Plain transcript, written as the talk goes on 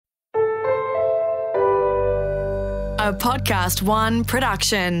A Podcast One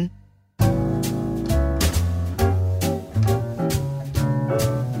production.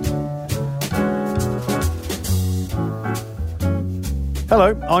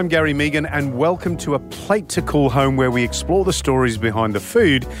 Hello, I'm Gary Megan and welcome to A Plate to Call Home, where we explore the stories behind the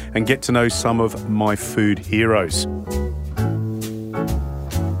food and get to know some of my food heroes.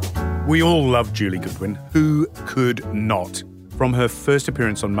 We all love Julie Goodwin. Who could not? From her first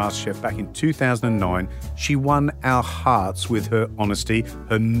appearance on MasterChef back in 2009, she won our hearts with her honesty,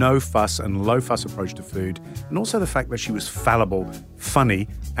 her no-fuss and low-fuss approach to food, and also the fact that she was fallible, funny,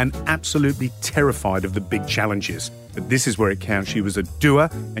 and absolutely terrified of the big challenges. But this is where it counts. She was a doer,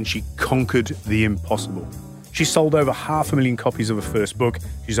 and she conquered the impossible. She sold over 500,000 copies of her first book.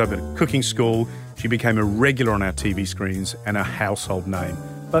 She's opened a cooking school. She became a regular on our TV screens and a household name.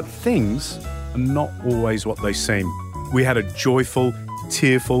 But things are not always what they seem. We had a joyful,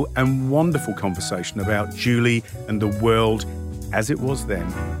 tearful and wonderful conversation about Julie and the world as it was then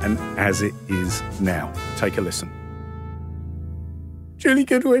and as it is now. Take a listen. Julie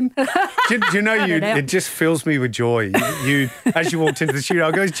Goodwin. do you know, it just fills me with joy. You as you walked into the studio,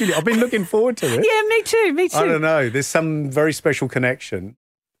 I go, Julie, I've been looking forward to it. Yeah, me too. I don't know. There's some very special connection.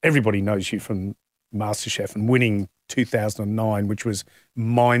 Everybody knows you from MasterChef and winning 2009, which was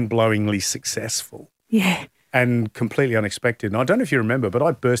mind-blowingly successful. Yeah. And completely unexpected. And I don't know if you remember, but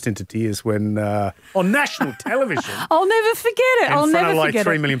I burst into tears when on national television. I'll never forget it. In front of like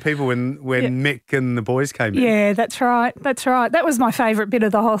 3 million people when Mick and the boys came in. Yeah, that's right. That was my favourite bit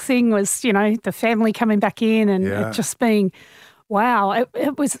of the whole thing was, you know, the family coming back in and it just being, wow,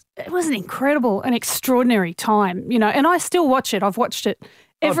 it was an incredible, an extraordinary time, you know, and I still watch it. I've watched it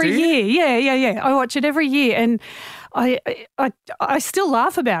every year. Yeah. I watch it every year and I still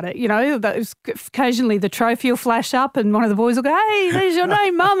laugh about it, you know. Occasionally the trophy will flash up and one of the boys will go, "Hey, there's your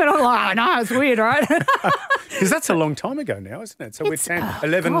name, Mum." And I'm like, "Oh, no, it's weird, right?" Because that's a long time ago now, isn't it? So we're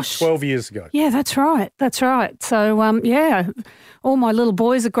 11, 12 years ago. Yeah, that's right. So, all my little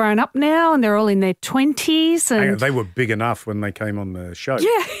boys are grown up now and they're all in their 20s. And hang on, they were big enough when they came on the show.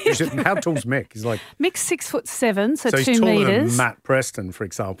 Yeah. How tall's Mick? He's like... Mick's 6'7", so 2 he's taller metres. than Matt Preston, for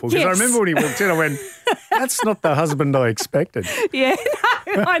example. Because I remember when he walked in, I went, that's not the husband I expected. Yeah,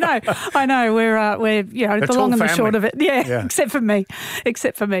 no, I know. We're you know, the long and the short of it. Yeah, except for me.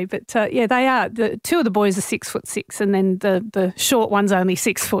 But they are. The two of the boys are 6'6", and then the short one's only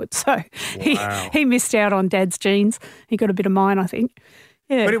 6 foot. So he missed out on Dad's genes. He got a bit of mine, I think.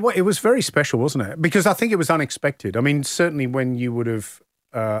 Yeah, but it was very special, wasn't it? Because I think it was unexpected. I mean, certainly when you would have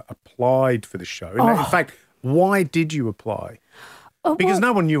applied for the show. In fact, why did you apply? Because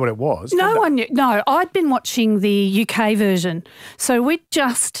no one knew what it was. No one knew. No, I'd been watching the UK version. So we'd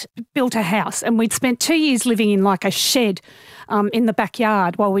just built a house and we'd spent 2 years living in like a shed in the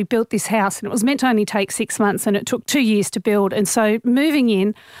backyard while we built this house. And it was meant to only take 6 months and it took 2 years to build. And so moving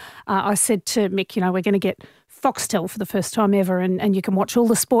in, I said to Mick, you know, we're going to get Foxtel for the first time ever and you can watch all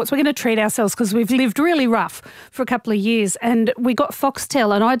the sports. We're going to treat ourselves because we've lived really rough for a couple of years. And we got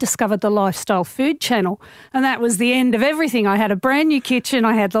Foxtel and I discovered the Lifestyle Food Channel and that was the end of everything. I had a brand new kitchen,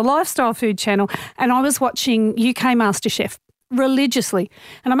 I had the Lifestyle Food Channel and I was watching UK MasterChef religiously.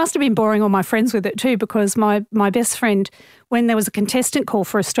 And I must have been boring all my friends with it too because my best friend, when there was a contestant call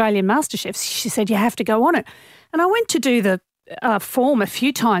for Australian MasterChefs, she said, you have to go on it. And I went to do the form a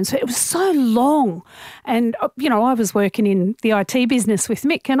few times. It was so long. And, you know, I was working in the IT business with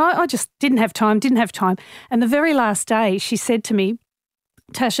Mick and I just didn't have time. And the very last day she said to me,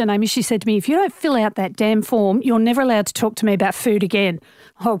 Tasha and Amy, she said to me, if you don't fill out that damn form, you're never allowed to talk to me about food again.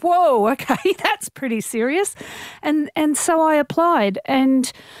 Oh, whoa, okay, that's pretty serious. And so I applied and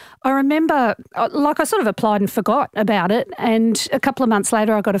I remember, like I sort of applied and forgot about it. And a couple of months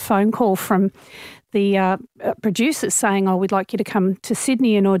later, I got a phone call from the producers saying, oh, we'd like you to come to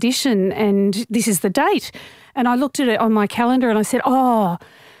Sydney and audition and this is the date. And I looked at it on my calendar and I said, oh,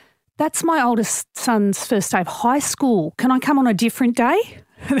 that's my oldest son's first day of high school. Can I come on a different day?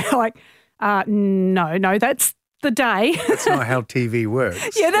 And they're like, no, that's the day. That's not how TV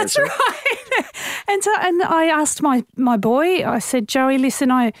works. Yeah, that's right. And I asked my boy, I said, Joey,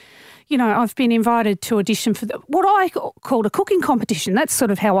 listen, I've been invited to audition for what I called a cooking competition. That's sort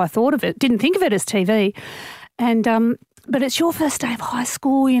of how I thought of it. Didn't think of it as TV. And but it's your first day of high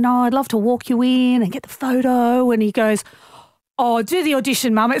school, you know, I'd love to walk you in and get the photo. And he goes, oh, do the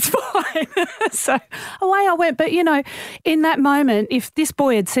audition, Mum, it's fine. So away I went. But, you know, in that moment, if this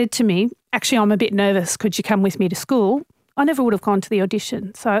boy had said to me, actually, I'm a bit nervous, could you come with me to school? I never would have gone to the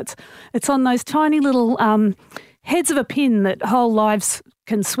audition. So it's on those tiny little heads of a pin that whole lives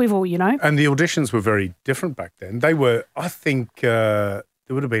can swivel, you know. And the auditions were very different back then. They were, I think, there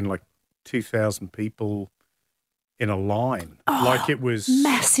would have been like 2,000 people in a line. Like it was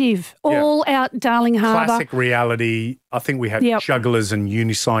massive, all out Darling Harbour. Classic reality. I think we had jugglers and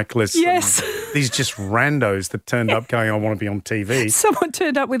unicyclists. Yes. And these just randos that turned up going, I want to be on TV. Someone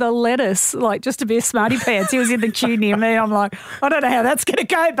turned up with a lettuce, like just to be a smarty pants. He was in the queue near me. I'm like, I don't know how that's going to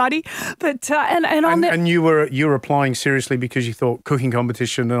go, buddy. But and you were applying seriously because you thought cooking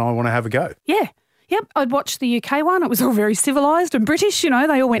competition and I want to have a go. Yeah. Yep, I'd watched the UK one. It was all very civilised and British, you know.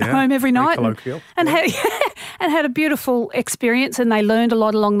 They all went home every night and had a beautiful experience, and they learned a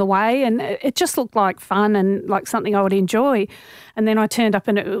lot along the way, and it just looked like fun and like something I would enjoy. And then I turned up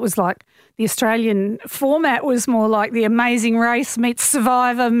and it was like the Australian format was more like The Amazing Race meets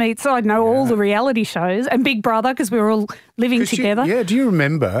Survivor meets, I don't know, all the reality shows, and Big Brother because we were all living together. Do you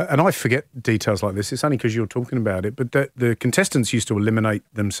remember, and I forget details like this, it's only because you're talking about it, but the contestants used to eliminate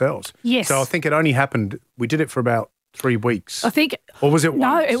themselves. Yes. So I think it only happened, we did it for about 3 weeks. I think. Or was it one?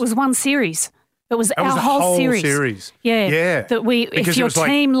 No, it was one series. It was our whole series. Yeah. That if your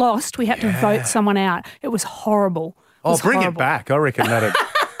team lost, we had to vote someone out. It was horrible. Bring it back. I reckon that,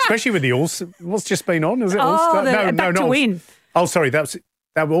 especially with the what's just been on? Is it All Stars? No, to Win. Oh, sorry, that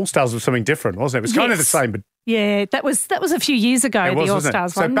All Stars was something different, wasn't it? It was kind of the same, but yeah, that was a few years ago. The All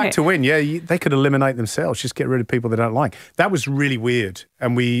Stars one. So back to Win. Yeah, they could eliminate themselves, just get rid of people they don't like. That was really weird,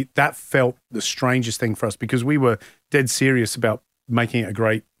 and that felt the strangest thing for us because we were dead serious about making it a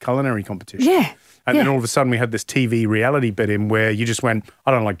great culinary competition. Yeah. And then all of a sudden we had this TV reality bit in where you just went,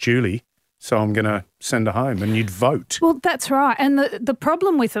 I don't like Julie, so I'm going to send her home, and you'd vote. Well, that's right. And the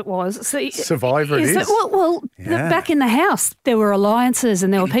problem with it was... Survivor it is. Back in the house, there were alliances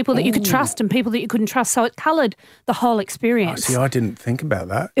and there were people that you could trust and people that you couldn't trust, so it coloured the whole experience. See, I didn't think about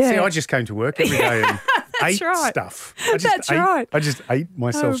that. Yeah. See, I just came to work every day and ate stuff. I just ate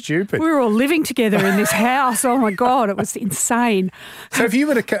myself stupid. We were all living together in this house. Oh, my God, it was insane. So if you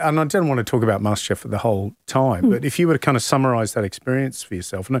were to... And I don't want to talk about MasterChef for the whole time, but if you were to kind of summarise that experience for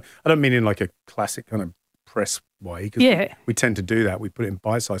yourself, and I don't mean in like a classic kind of press way, because we tend to do that. We put it in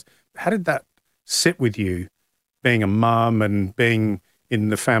bite size. How did that sit with you, being a mum and being in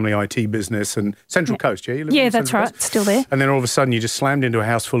the family IT business and Central Coast? You live in that's right. Still there. And then all of a sudden you just slammed into a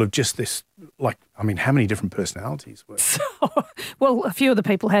house full of just this, how many different personalities were there? Well, a few of the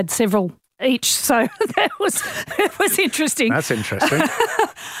people had several each, so it was interesting. That's interesting.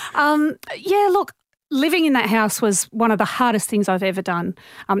 Look, living in that house was one of the hardest things I've ever done.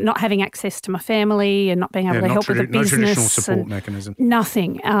 Not having access to my family and not being able to help with the business. No traditional support mechanism.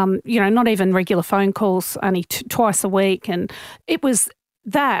 Nothing. Not even regular phone calls, only twice a week. And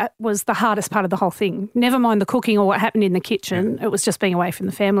that was the hardest part of the whole thing. Never mind the cooking or what happened in the kitchen. It was just being away from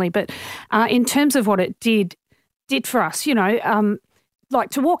the family. But in terms of what it did for us, like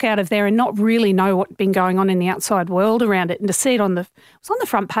to walk out of there and not really know what'd been going on in the outside world around it, and to see it it was on the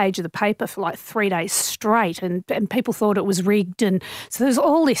front page of the paper for like 3 days straight, and people thought it was rigged. And so there's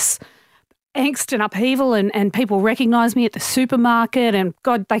all this angst and upheaval, and people recognised me at the supermarket, and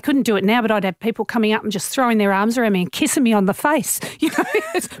God, they couldn't do it now, but I'd have people coming up and just throwing their arms around me and kissing me on the face,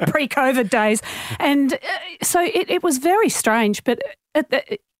 it's pre-COVID days. And so it was very strange, but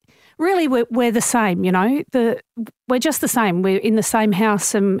really, we're the same, we're just the same. We're in the same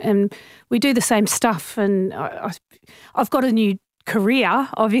house and we do the same stuff. And I've got a new career,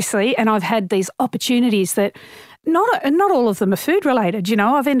 obviously, and I've had these opportunities that not all of them are food related.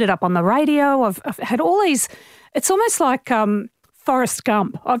 I've ended up on the radio. I've had all these. It's almost like Forrest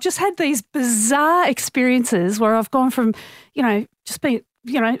Gump. I've just had these bizarre experiences where I've gone from, just being,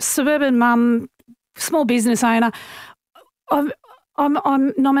 suburban mum, small business owner.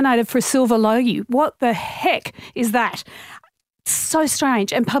 I'm nominated for a Silver Logie. What the heck is that? So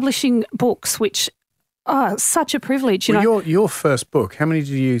strange. And publishing books, which are such a privilege. Your first book, how many did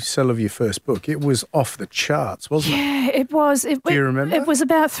you sell of your first book? It was off the charts, wasn't it? Yeah, it was. Do you remember? It was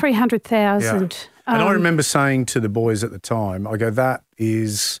about 300,000. Yeah. And I remember saying to the boys at the time, I go, that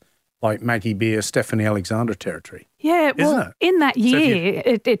is like Maggie Beer, Stephanie Alexander territory. Yeah, well, in that year,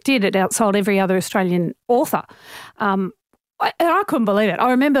 it outssold every other Australian author. I couldn't believe it.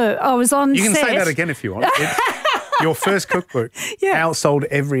 I remember I was on set. You can say that again if you want. Your first cookbook outsold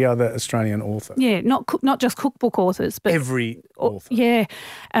every other Australian author. Yeah, not just cookbook authors, but every author. Yeah,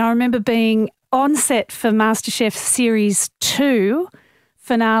 and I remember being on set for MasterChef Series 2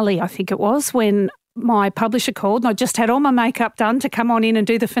 finale, I think it was, when my publisher called and I just had all my makeup done to come on in and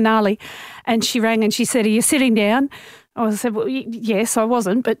do the finale, and she rang and she said, "Are you sitting down?" I said, well, yes, I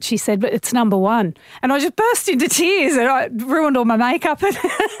wasn't, but she said, but it's number one. And I just burst into tears and I ruined all my makeup. And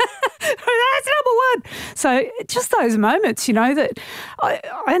that's number one. So just those moments, that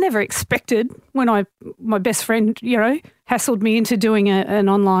I never expected when my best friend, hassled me into doing an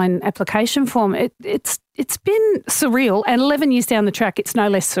online application form. It's it's been surreal, and 11 years down the track, it's no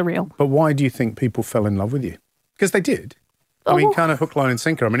less surreal. But why do you think people fell in love with you? Because they did. I mean, kind of hook, line and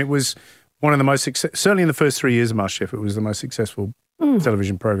sinker. I mean, it was one of the most, certainly in the first 3 years of MasterChef, it was the most successful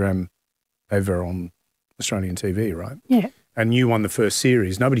television program ever on Australian TV, right? Yeah. And you won the first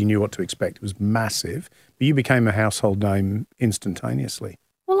series. Nobody knew what to expect. It was massive. But you became a household name instantaneously.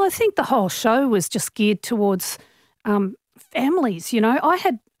 Well, I think the whole show was just geared towards families, you know. I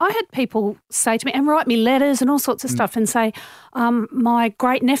had people say to me and write me letters and all sorts of stuff and say, my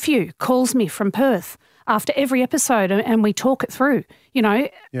great nephew calls me from Perth after every episode and we talk it through, you know.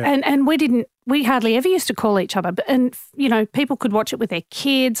 Yeah. And we hardly ever used to call each other. And, you know, people could watch it with their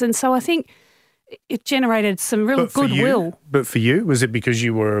kids. And so I think it generated some real goodwill. But for you, was it because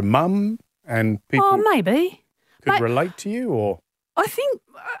you were a mum and people maybe could relate to you, or? I think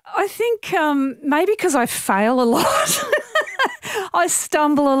maybe because I fail a lot. I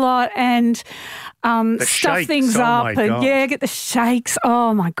stumble a lot and stuff shakes, things up and get the shakes.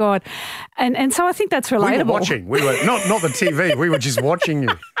 Oh my God. And so I think that's relatable. We were watching. We were not the TV. We were just watching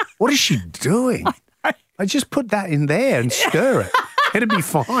you. What is she doing? I just put that in there and stir it. It'd be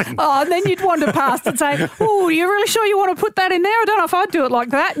fine. Oh, and then you'd wander past and say, oh, you're really sure you want to put that in there? I don't know if I'd do it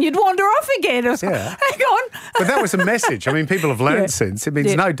like that. And you'd wander off again. Hang on. But that was a message. I mean, people have learned since. It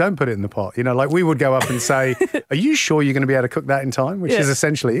means, no, don't put it in the pot. You know, like we would go up and say, are you sure you're going to be able to cook that in time? Which is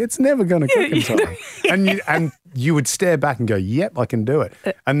essentially, it's never going to cook in time. And you would stare back and go, yep, I can do it.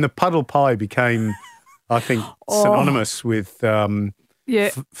 And the puddle pie became, I think, synonymous with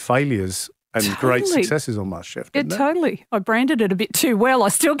failures and great successes on MasterChef, didn't it? Totally. I branded it a bit too well. I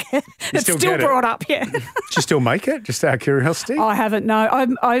still get it's still brought up, yeah. Do you still make it, just out of curiosity? I haven't, no.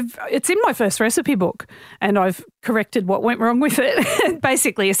 It's in my first recipe book and I've corrected what went wrong with it.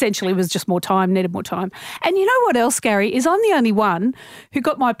 Basically, essentially, it was just needed more time. And you know what else, Gary, is I'm the only one who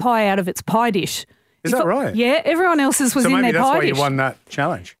got my pie out of its pie dish. Is that right? Yeah, everyone else's was in their pie dish. So maybe that's why you won that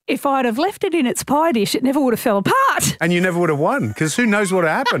challenge. If I'd have left it in its pie dish, it never would have fell apart. And you never would have won, because who knows what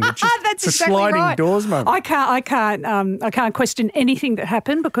happened? It's just That's it's exactly a sliding doors moment. I can't question anything that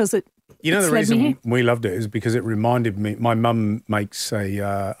happened because it. You know, the reason we loved it is because it reminded me. My mum makes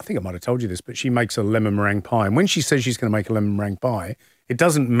I think I might have told you this, but she makes a lemon meringue pie. And when she says she's going to make a lemon meringue pie, it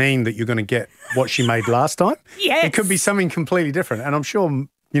doesn't mean that you're going to get what she made last time. Yes. It could be something completely different. And I'm sure,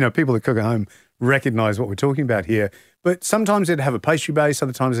 you know, people that cook at home recognise what we're talking about here. But sometimes it'd have a pastry base,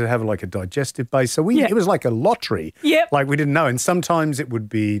 other times it'd have like a digestive base. So it was like a lottery. Yep. Like we didn't know. And sometimes it would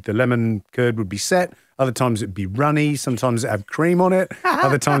be, the lemon curd would be set. Other times it'd be runny. Sometimes it'd have cream on it.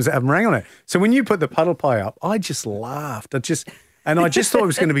 Other times it'd have meringue on it. So when you put the puddle pie up, I just laughed. I just thought it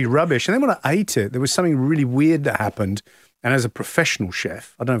was going to be rubbish. And then when I ate it, there was something really weird that happened. And as a professional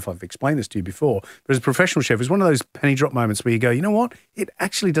chef, I don't know if I've explained this to you before, but as a professional chef, it's one of those penny drop moments where you go, you know what? It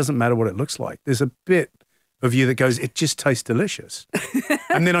actually doesn't matter what it looks like. There's a bit of you that goes, it just tastes delicious.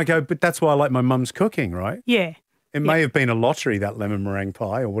 And then I go, but that's why I like my mum's cooking, right? Yeah. It may have been a lottery, that lemon meringue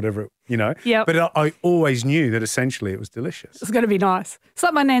pie or whatever, you know. Yep. But I always knew that essentially it was delicious. It's going to be nice. It's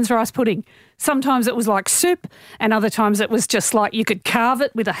like my nan's rice pudding. Sometimes it was like soup and other times it was just like you could carve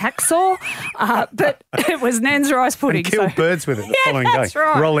it with a hacksaw, but it was nan's rice pudding. And kill birds with it the following day.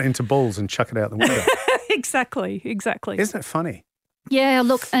 Right. Roll it into balls and chuck it out the window. Exactly. Isn't it funny? Yeah,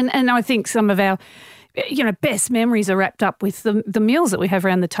 look, and I think some of our, you know, best memories are wrapped up with the meals that we have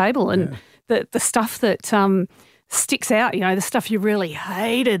around the table and the stuff that sticks out, you know, the stuff you really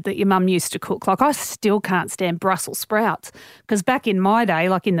hated that your mum used to cook. Like I still can't stand Brussels sprouts because back in my day,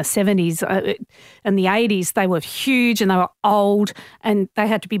 like in the 70s and the 80s, they were huge and they were old and they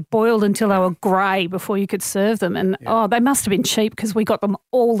had to be boiled until they were grey before you could serve them. And, they must have been cheap because we got them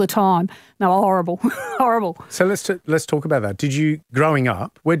all the time. They were horrible, horrible. So let's talk about that. Did you, growing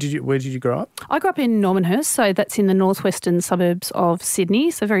up, where did you grow up? I grew up in Normanhurst, so that's in the northwestern suburbs of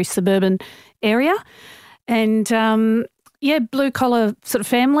Sydney, so a very suburban area. And, blue-collar sort of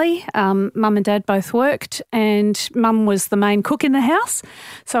family. Mum and Dad both worked and Mum was the main cook in the house.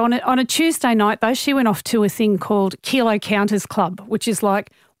 So on a Tuesday night, though, she went off to a thing called Kilo Counters Club, which is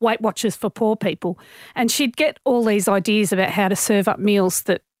like Weight Watchers for poor people. And she'd get all these ideas about how to serve up meals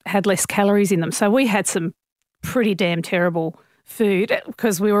that had less calories in them. So we had some pretty damn terrible food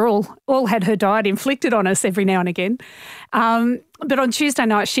because we were all had her diet inflicted on us every now and again. But on Tuesday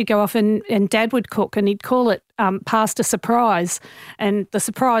night, she'd go off and Dad would cook and he'd call it pasta surprise. And the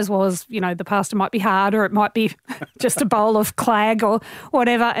surprise was, you know, the pasta might be hard or it might be just a bowl of clag or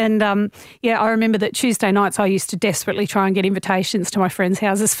whatever. And, I remember that Tuesday nights I used to desperately try and get invitations to my friends'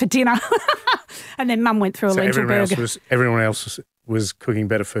 houses for dinner. And then Mum went through a lentil burger. Everyone else was was cooking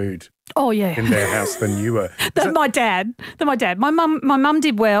better food Oh, yeah. in their house than you were. My dad. My mum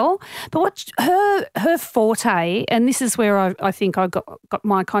did well, but what her forte, and this is where I think I got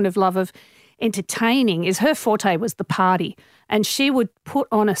my kind of love of entertaining, is her forte was the party, and she would put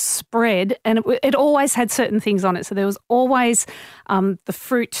on a spread, and it always had certain things on it. So there was always the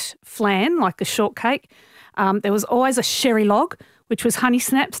fruit flan, like the shortcake. There was always a sherry log, which was honey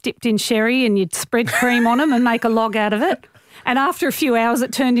snaps dipped in sherry, and you'd spread cream on them and make a log out of it. And after a few hours,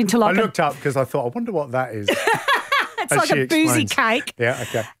 it turned into like I looked up because I thought, I wonder what that is. it's like a boozy cake. Yeah,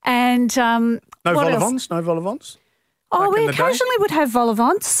 okay. And No vol au vents? Oh, Back we in the day? occasionally would have vol au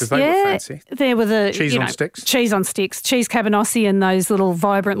vents. Because they were fancy. There were the Cheese on sticks. Cheese on sticks, cheese cabanossi, and those little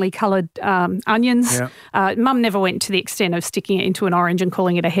vibrantly coloured onions. Yeah. Mum never went to the extent of sticking it into an orange and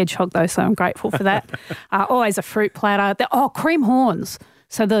calling it a hedgehog, though, so I'm grateful for that. Always a fruit platter. Cream horns.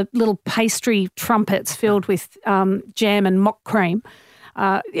 So the little pastry trumpets filled with jam and mock cream.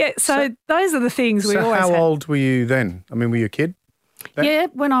 So those are the things we always had. So how old were you then? I mean, were you a kid? Yeah,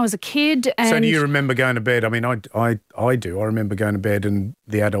 when I was a kid. And so do you remember going to bed? I mean, I do. I remember going to bed and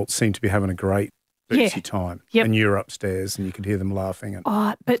the adults seemed to be having a great bootsy time. Yep. And you're upstairs and you could hear them laughing.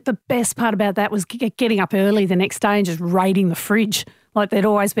 But the best part about that was getting up early the next day and just raiding the fridge. Like there'd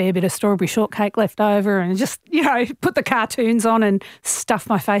always be a bit of strawberry shortcake left over and just, put the cartoons on and stuff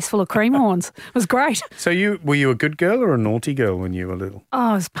my face full of cream horns. It was great. So were you a good girl or a naughty girl when you were little?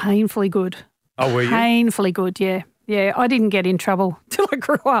 Oh, I was painfully good. Oh, were you? Painfully good, yeah. Yeah, I didn't get in trouble till I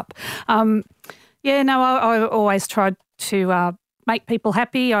grew up. I always tried to make people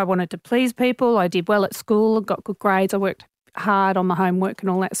happy. I wanted to please people. I did well at school, got good grades. I worked hard on my homework and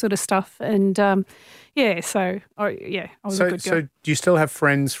all that sort of stuff. And, I was a good girl. So do you still have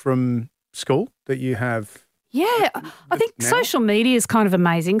friends from school that you have? Yeah, I think now? Social media is kind of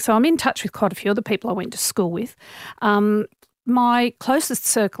amazing. So I'm in touch with quite a few of the people I went to school with. My closest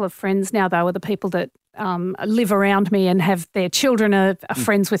circle of friends now, though, are the people that live around me and have their children are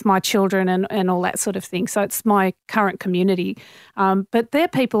friends with my children and all that sort of thing. So it's my current community. But they're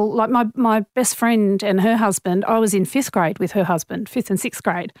people like my best friend and her husband. I was in 5th grade with her husband, 5th and 6th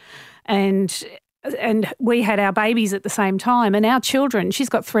grade. And we had our babies at the same time, and our children, she's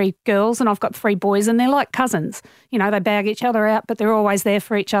got 3 girls and I've got 3 boys, and they're like cousins. They bag each other out, but they're always there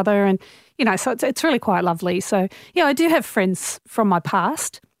for each other. And, so it's really quite lovely. So, yeah, I do have friends from my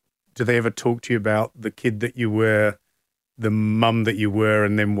past. Do they ever talk to you about the kid that you were, the mum that you were,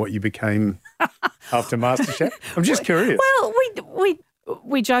 and then what you became after MasterChef? I'm just curious. Well,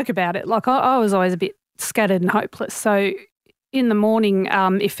 we joke about it. Like I was always a bit scattered and hopeless. So in the morning,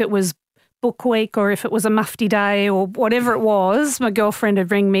 if it was book week or if it was a mufti day or whatever it was, my girlfriend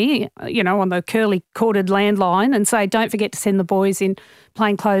would ring me, on the curly corded landline and say, don't forget to send the boys in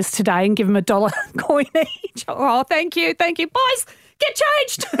plain clothes today and give them $1 coin each. Oh, thank you, boys. Get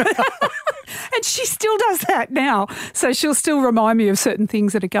changed. And she still does that now. So she'll still remind me of certain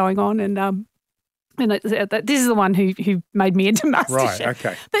things that are going on. And this is the one who made me into MasterChef. Right,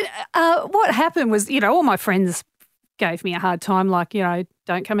 okay. But what happened was, all my friends gave me a hard time, like,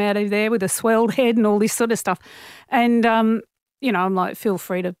 don't come out of there with a swelled head and all this sort of stuff. And, I'm like, feel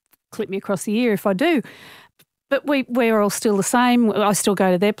free to clip me across the ear if I do. But we're all still the same. I still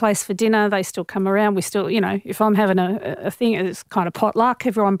go to their place for dinner. They still come around. We still, if I'm having a thing, it's kind of potluck.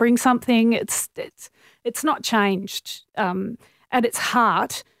 Everyone brings something. It's not changed. At its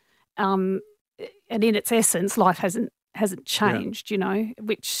heart, and in its essence, life hasn't changed.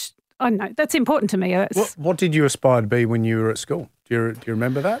 Which I don't know that's important to me. What did you aspire to be when you were at school? Do you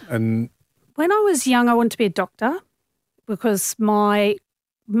remember that? And when I was young, I wanted to be a doctor because my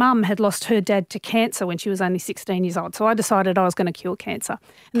mum had lost her dad to cancer when she was only 16 years old. So I decided I was going to cure cancer.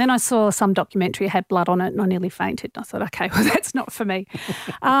 And then I saw some documentary, had blood on it, and I nearly fainted. I thought, okay, well, that's not for me.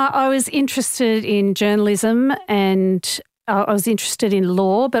 I was interested in journalism and I was interested in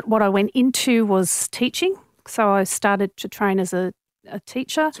law, but what I went into was teaching. So I started to train as a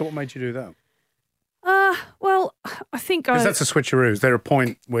teacher. So what made you do that? Well, I think because that's a switcheroo. Is there a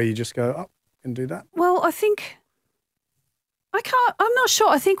point where you just go, and do that? Well, I think I'm not sure.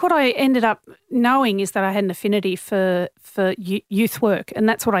 I think what I ended up knowing is that I had an affinity for youth work, and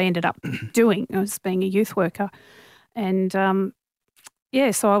that's what I ended up doing. I was being a youth worker. And,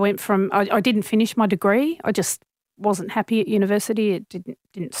 so I went from I didn't finish my degree. I just wasn't happy at university. It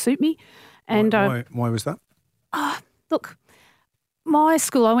didn't suit me. And why was that? Look, my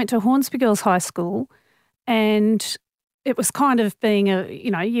school, I went to Hornsby Girls High School, and it was kind of being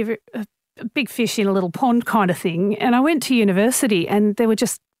you're a big fish in a little pond kind of thing. And I went to university and there were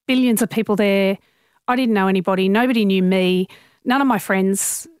just billions of people there. I didn't know anybody. Nobody knew me. None of my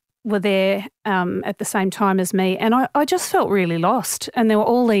friends were there at the same time as me, and I just felt really lost. And there were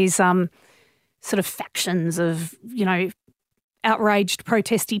all these sort of factions of, outraged,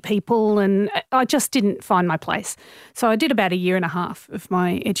 protesty people, and I just didn't find my place. So I did about 1.5 years of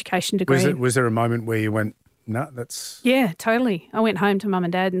my education degree. Was there a moment where you went, no, that's... Yeah, totally. I went home to Mum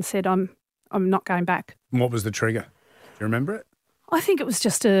and Dad and said, I'm not going back. And what was the trigger? Do you remember it? I think it was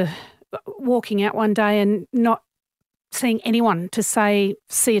just walking out one day and not seeing anyone to say,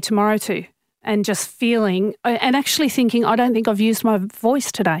 see you tomorrow to, and just feeling and actually thinking, I don't think I've used my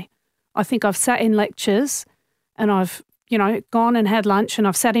voice today. I think I've sat in lectures and I've, gone and had lunch, and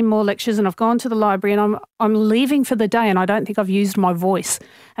I've sat in more lectures, and I've gone to the library, and I'm leaving for the day, and I don't think I've used my voice.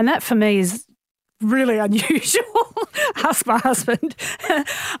 And that for me is really unusual. Ask my husband.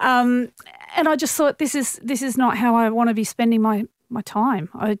 And I just thought, this is not how I want to be spending my time.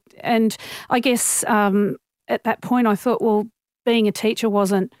 I guess at that point I thought, well, being a teacher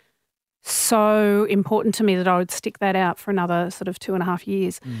wasn't so important to me that I would stick that out for another sort of 2.5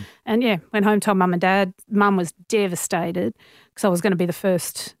 years. And went home, told Mum and Dad. Mum was devastated because I was going to be the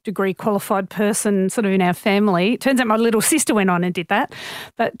first degree qualified person sort of in our family. It turns out my little sister went on and did that.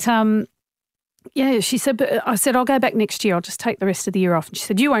 But she said, but I said, I'll go back next year. I'll just take the rest of the year off. And she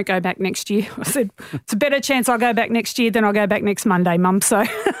said, you won't go back next year. I said, it's a better chance I'll go back next year than I'll go back next Monday, Mum. So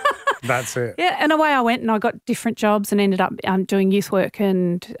that's it. Yeah, and away I went, and I got different jobs and ended up doing youth work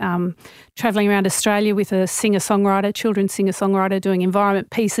and travelling around Australia with a singer-songwriter, children's singer-songwriter, doing environment,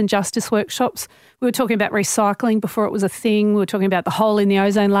 peace and justice workshops. We were talking about recycling before it was a thing. We were talking about the hole in the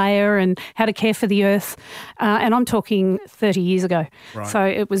ozone layer and how to care for the earth. And I'm talking 30 years ago. Right.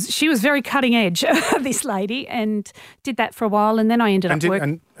 So she was very cutting edge, this lady, and did that for a while. And then I ended up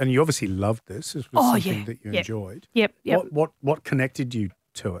working. And you obviously loved this. This was something that you enjoyed. Yep. What connected you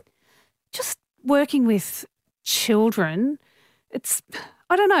to it? Just working with children,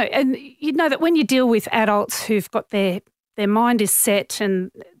 I don't know. And you know that when you deal with adults who've got their mind is set and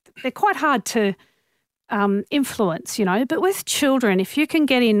they're quite hard to influence, but with children, if you can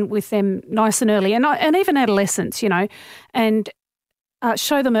get in with them nice and early, and even adolescents, and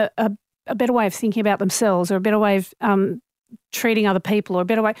show them a better way of thinking about themselves, or a better way of treating other people, or a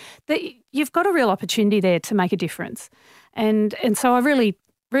better way, that you've got a real opportunity there to make a difference. And so I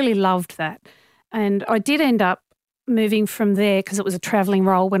really loved that. And I did end up moving from there because it was a travelling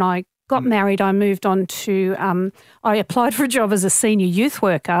role. When I got married, I moved on to, I applied for a job as a senior youth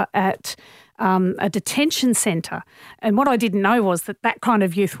worker at a detention centre. And what I didn't know was that kind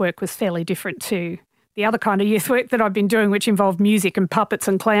of youth work was fairly different to the other kind of youth work that I've been doing, which involved music and puppets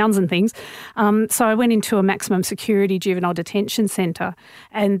and clowns and things. So I went into a maximum security juvenile detention centre,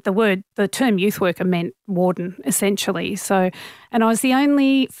 and the term youth worker meant warden, essentially. So, and I was the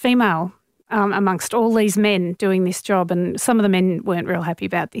only female amongst all these men doing this job, and some of the men weren't real happy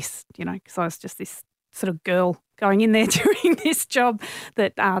about this, because I was just this sort of girl going in there doing this job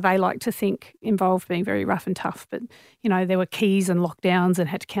that they like to think involved being very rough and tough. But, there were keys and lockdowns and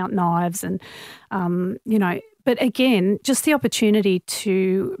had to count knives and, but again, just the opportunity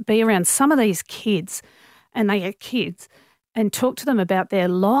to be around some of these kids, and they are kids, and talk to them about their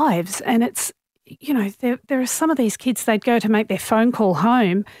lives. And it's, there are some of these kids, they'd go to make their phone call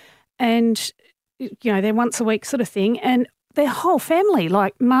home and, they're once a week sort of thing, and their whole family,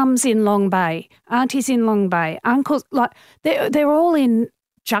 like mum's in Long Bay, aunties in Long Bay, uncles, like they're all in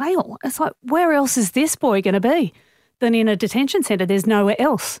jail. It's like, where else is this boy going to be than in a detention centre? There's nowhere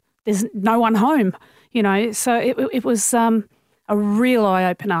else. There's no one home, So it was a real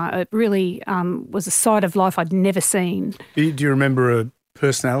eye-opener. It really was a side of life I'd never seen. Do you remember a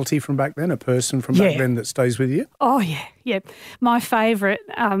personality from back then, a person from back then that stays with you? Oh, yeah. My favourite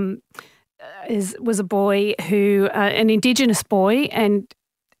was a boy who, an Indigenous boy, and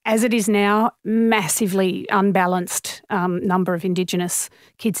as it is now, massively unbalanced number of Indigenous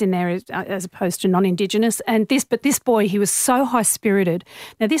kids in there as opposed to non-Indigenous. But this boy, he was so high-spirited.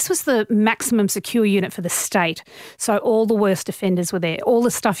 Now, this was the maximum secure unit for the state, so all the worst offenders were there. All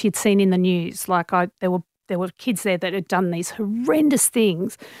the stuff you'd seen in the news, there were kids there that had done these horrendous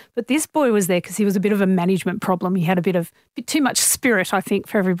things, but this boy was there because he was a bit of a management problem. He had a bit too much spirit, I think,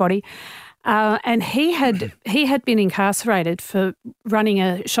 for everybody. And he had been incarcerated for running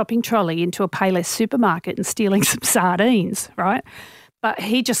a shopping trolley into a Payless supermarket and stealing some sardines, right? But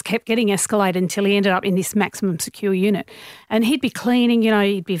he just kept getting escalated until he ended up in this maximum secure unit. And he'd be cleaning,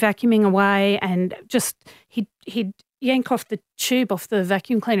 he'd be vacuuming away, and just he'd yank off the tube off the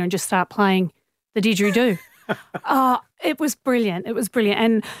vacuum cleaner and just start playing the didgeridoo. It was brilliant. It was brilliant.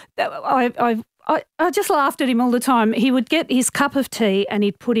 And I just laughed at him all the time. He would get his cup of tea and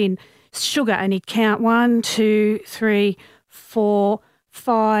he'd put in sugar and he'd count 1, 2, 3, 4,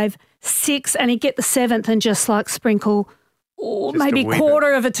 5, 6, and he'd get the 7th and just like sprinkle maybe a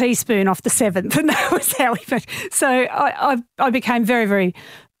quarter of a teaspoon off the 7th, and that was how he went. So I became very, very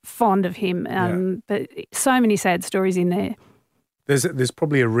fond of him. But so many sad stories in there. There's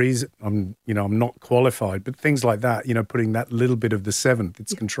probably a reason. I'm not qualified, but things like that. Putting that little bit of the 7th,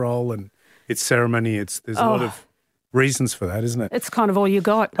 it's control and it's ceremony. There's a lot of reasons for that, isn't it? It's kind of all you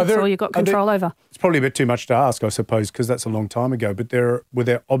got. That's all you got control over. It's probably a bit too much to ask, I suppose, because that's a long time ago. But were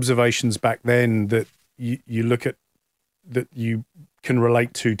there observations back then that you look at that you can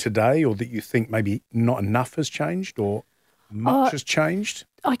relate to today, or that you think maybe not enough has changed or much has changed?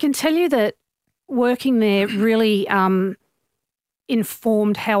 I can tell you that working there really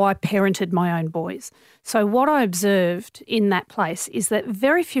informed how I parented my own boys. So what I observed in that place is that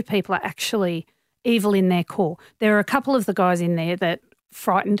very few people are actually evil in their core. There are a couple of the guys in there that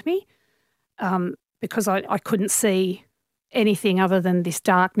frightened me because I couldn't see anything other than this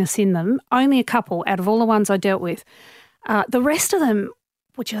darkness in them. Only a couple out of all the ones I dealt with. The rest of them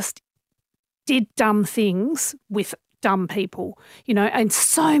were just did dumb things with dumb people, and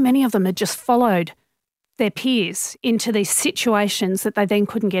so many of them had just followed their peers into these situations that they then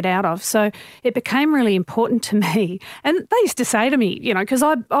couldn't get out of. So it became really important to me. And they used to say to me, because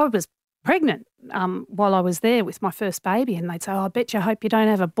I was pregnant while I was there with my first baby, and they'd say, I bet you hope you don't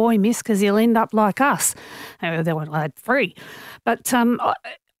have a boy, miss, because he'll end up like us. And they were had 3. But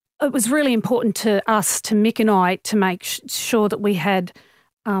it was really important to us, to Mick and I, to make sure that we had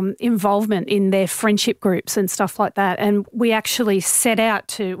involvement in their friendship groups and stuff like that. And we actually set out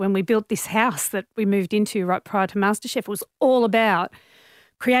to, when we built this house that we moved into right prior to MasterChef, it was all about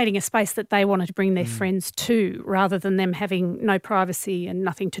creating a space that they wanted to bring their friends to, rather than them having no privacy and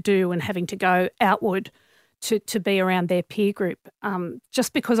nothing to do and having to go outward to be around their peer group.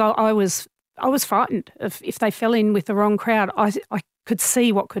 Just because I was frightened of if they fell in with the wrong crowd, I could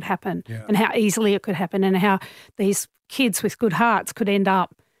see what could happen and how easily it could happen, and how these kids with good hearts could end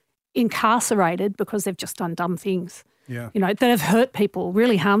up incarcerated because they've just done dumb things. Yeah. That have hurt people,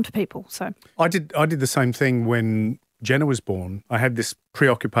 really harmed people. So I did the same thing when Jenna was born. I had this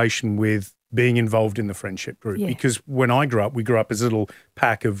preoccupation with being involved in the friendship group because when I grew up, we grew up as a little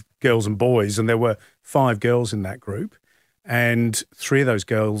pack of girls and boys, and there were 5 girls in that group, and 3 of those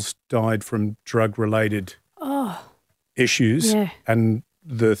girls died from drug-related issues, and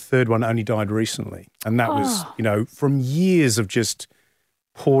the 3rd one only died recently. And that was, from years of just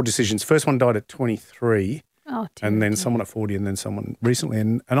poor decisions. First one died at 23, and then someone at 40, and then someone recently.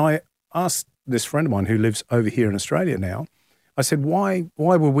 And I asked this friend of mine who lives over here in Australia now, I said, why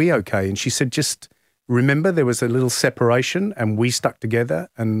were we okay? And she said, just remember there was a little separation and we stuck together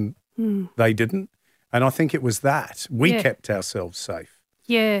and they didn't. And I think it was that. We kept ourselves safe.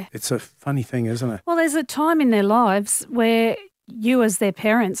 Yeah. It's a funny thing, isn't it? Well, there's a time in their lives where you as their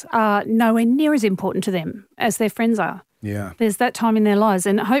parents are nowhere near as important to them as their friends are. Yeah. There's that time in their lives,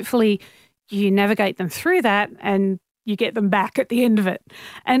 and hopefully you navigate them through that and you get them back at the end of it.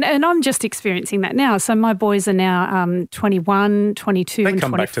 And I'm just experiencing that now. So my boys are now 21, 22 and 24. They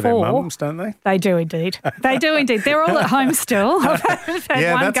come back to their mums, don't they? They do indeed. They do indeed. They're all at home still. I've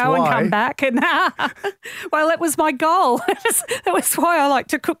had one go and come back. And well, that was my goal. That was why I like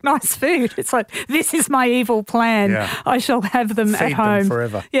to cook nice food. It's like, this is my evil plan. Yeah. I shall have them at home. Feed them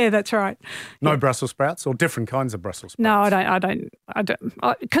forever. Yeah, that's right. No Brussels sprouts, or different kinds of Brussels sprouts? No, I don't,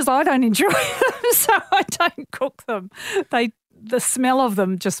 because I don't enjoy them, so I don't cook them. The smell of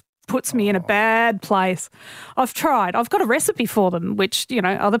them just puts me in a bad place. I've tried. I've got a recipe for them, which,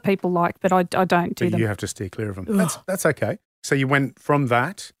 other people like, but I don't do them. You have to steer clear of them. That's okay. So you went from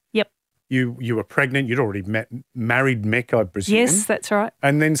that. Yep. You were pregnant. You'd already married Mick, I presume. Yes, that's right.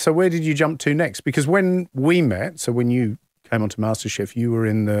 And then, so where did you jump to next? Because when we met, so when you came onto MasterChef, you were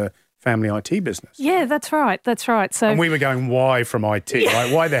in the family IT business. Yeah, that's right. That's right. So, and we were going, why from IT?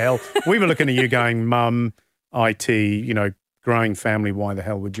 Like, why the hell? We were looking at you going, Mum, IT, growing family, why the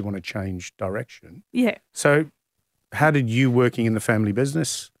hell would you want to change direction? Yeah. So how did you working in the family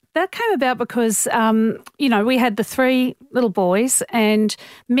business? That came about because, we had the 3 little boys, and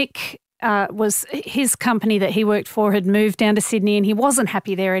Mick was his company that he worked for had moved down to Sydney, and he wasn't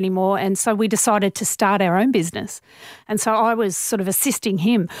happy there anymore. And so we decided to start our own business. And so I was sort of assisting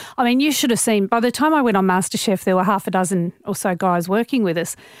him. I mean, you should have seen, by the time I went on MasterChef, there were half a dozen or so guys working with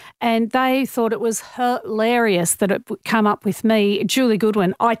us, and they thought it was hilarious that it would come up with me, Julie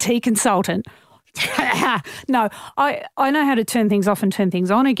Goodwin, IT consultant. No, I know how to turn things off and turn things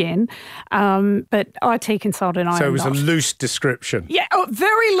on again, but IT consultant I am not. So it was a loose description. Yeah,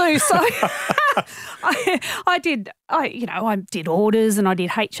 very loose. I did orders and I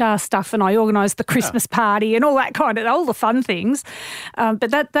did HR stuff and I organised the Christmas party and all that all the fun things.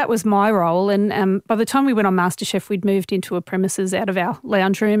 But that was my role. And by the time we went on MasterChef, we'd moved into a premises out of our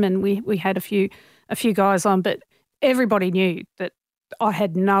lounge room and we had a few guys on, but everybody knew that I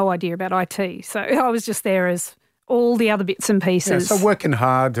had no idea about IT. So I was just there as all the other bits and pieces. Yeah, so working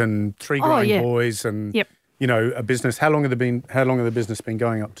hard and three growing boys and a business. How long have the business been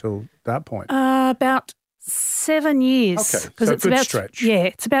going up till that point? About 7 years. Okay, so it's a good stretch.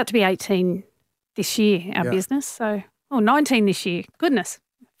 It's about to be 18 this year, our business. So 19 this year. Goodness,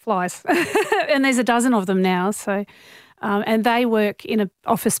 flies. And there's a dozen of them now. So and they work in an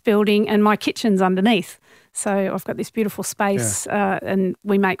office building and my kitchen's underneath. So I've got this beautiful space and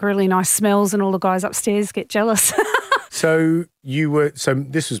we make really nice smells and all the guys upstairs get jealous. So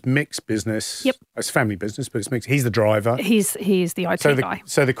this was Mick's business. Yep. It's a family business, but it's Mick's. He's the driver. He is the IT guy.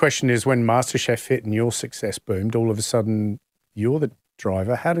 So the question is, when MasterChef hit and your success boomed, all of a sudden you're the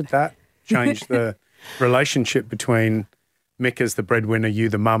driver. How did that change the relationship between Mick as the breadwinner, you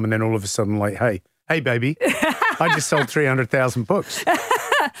the mum, and then all of a sudden like, hey baby, I just sold 300,000 books.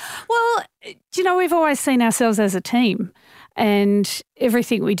 Well, we've always seen ourselves as a team and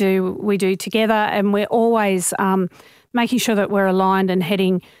everything we do together and we're always making sure that we're aligned and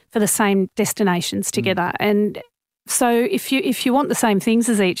heading for the same destinations together. And so if you want the same things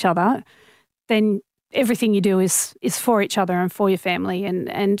as each other, then everything you do is for each other and for your family.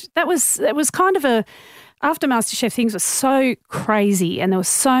 And that was kind of after MasterChef, things were so crazy and there were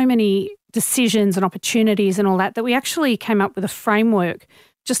so many decisions and opportunities and all that we actually came up with a framework,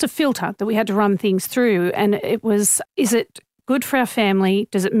 just a filter that we had to run things through. And it was, is it good for our family?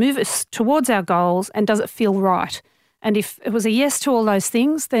 Does it move us towards our goals? And does it feel right? And if it was a yes to all those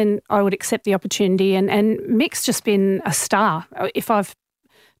things, then I would accept the opportunity. And Mick's just been a star. If I've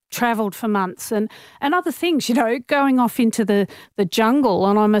travelled for months and other things, going off into the jungle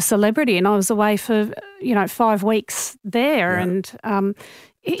and I'm a celebrity and I was away for, 5 weeks there. Yeah. And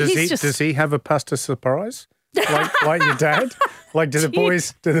does he have a pasta surprise? Like your dad? Like, do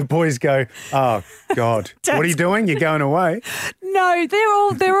the boys go, oh, God, what are you doing? You're going away? No,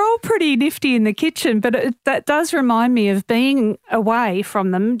 they're all pretty nifty in the kitchen, but that does remind me of being away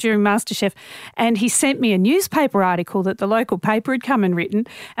from them during MasterChef. And he sent me a newspaper article that the local paper had come and written,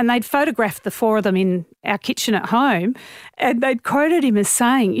 and they'd photographed the 4 of them in our kitchen at home, and they'd quoted him as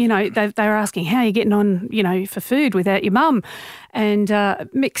saying, they were asking, how are you getting on, for food without your mum? And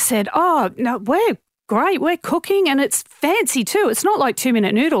Mick said, oh, no, we're great. We're cooking and it's fancy too. It's not like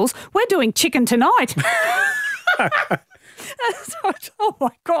 2-minute noodles. We're doing chicken tonight. Oh, my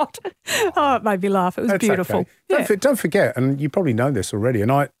God. Oh, it made me laugh. It was beautiful. Okay. Yeah. Don't forget, and you probably know this already,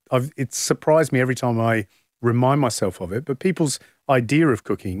 and it's surprised me every time I remind myself of it, but people's idea of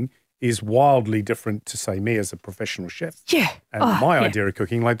cooking is wildly different to, say, me as a professional chef. Yeah. And my idea of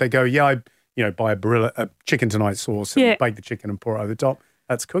cooking, like they go, I buy a chicken tonight sauce and bake the chicken and pour it over the top.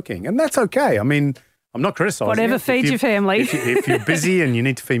 That's cooking. And that's okay. I mean, I'm not criticising whatever feeds your family. If you're busy and you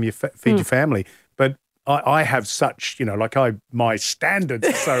need to feed your family. But I have such, my standards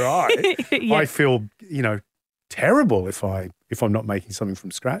are so high. Yeah. I feel, terrible if I'm not making something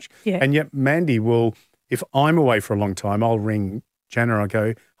from scratch. Yeah. And yet Mandy will, if I'm away for a long time, I'll ring Jenna. I'll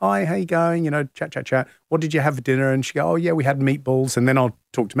go, hi, how you going? Chat. What did you have for dinner? And she go, oh yeah, we had meatballs. And then I'll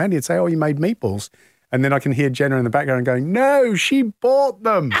talk to Mandy and say, oh, you made meatballs. And then I can hear Jenna in the background going, no, she bought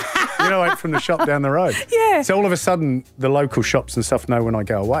them, like from the shop down the road. Yeah. So all of a sudden, the local shops and stuff know when I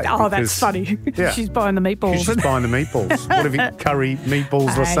go away. Oh, that's funny. Yeah. She's buying the meatballs. She's buying the meatballs. What have you, curry,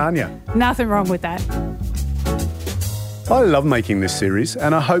 meatballs, lasagna? Nothing wrong with that. I love making this series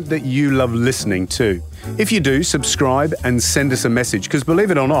and I hope that you love listening too. If you do, subscribe and send us a message because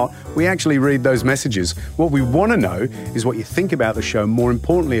believe it or not, we actually read those messages. What we want to know is what you think about the show, more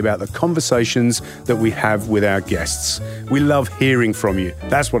importantly about the conversations that we have with our guests. We love hearing from you.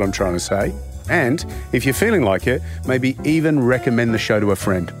 That's what I'm trying to say. And if you're feeling like it, maybe even recommend the show to a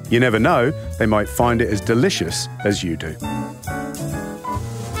friend. You never know, they might find it as delicious as you do.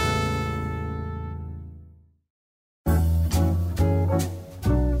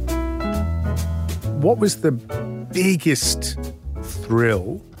 What was the biggest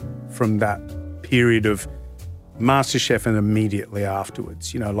thrill from that period of MasterChef and immediately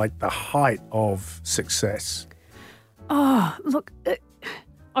afterwards? Like the height of success. Oh, look,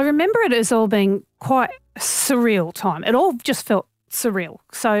 I remember it as all being quite a surreal time. It all just felt surreal.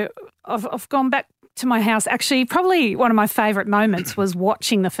 So I've gone back to my house. Actually, probably one of my favourite moments was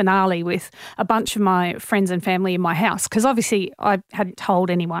watching the finale with a bunch of my friends and family in my house, because obviously I hadn't told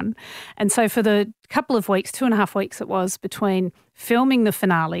anyone. And so for the couple of weeks, 2.5 weeks it was, between filming the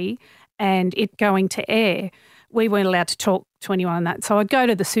finale and it going to air, we weren't allowed to talk to anyone on that. So I'd go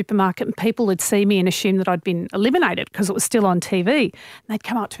to the supermarket and people would see me and assume that I'd been eliminated because it was still on TV. And they'd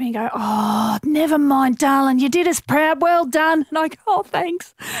come up to me and go, "Oh, never mind, darling, you did us proud, well done." And I go, "Oh,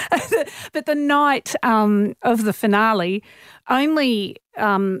 thanks." But the night of the finale, only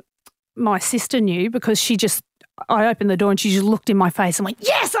my sister knew, because I opened the door and she just looked in my face and went,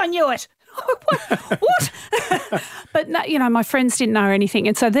 "Yes, I knew it." What? But no, my friends didn't know anything,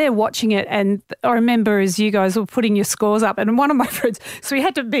 and so they're watching it. And I remember as you guys were putting your scores up, and one of my friends, so we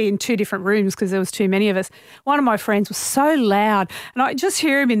had to be in 2 different rooms because there was too many of us. One of my friends was so loud, and I just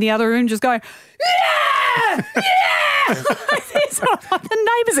hear him in the other room just going, "Yeah, yeah!" So I'm like,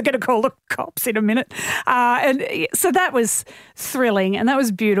 the neighbours are going to call the cops in a minute. And so that was thrilling, and that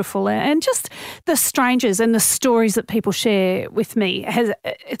was beautiful, and just the strangers and the stories that people share with me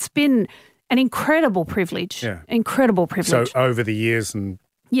it's been an incredible privilege. Yeah. Incredible privilege. So over the years and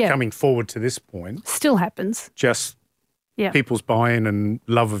coming forward to this point. Still happens. Just people's buy-in and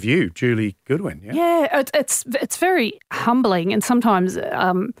love of you, Julie Goodwin. Yeah. Yeah, it's very humbling, and sometimes,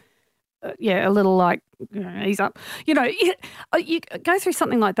 a little like, ease up. You go through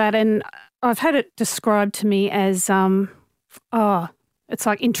something like that, and I've had it described to me as, it's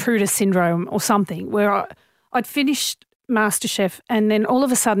like intruder syndrome or something, where I'd finished MasterChef, and then all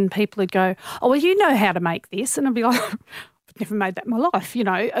of a sudden people would go, "Oh, well, you know how to make this," and I'd be like, "I've never made that in my life."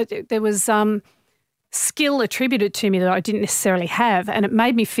 There was skill attributed to me that I didn't necessarily have, and it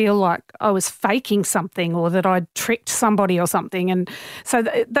made me feel like I was faking something or that I'd tricked somebody or something, and so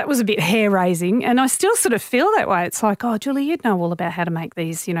that was a bit hair-raising, and I still sort of feel that way. It's like, "Oh, Julie, you'd know all about how to make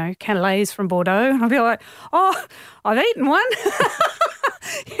these, cannelés from Bordeaux," and I'd be like, "Oh, I've eaten one."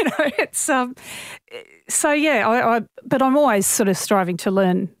 It's so yeah. But I'm always sort of striving to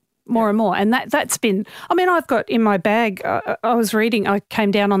learn more and more, and that's been. I mean, I've got in my bag. I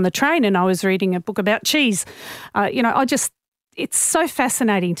came down on the train and I was reading a book about cheese. It's so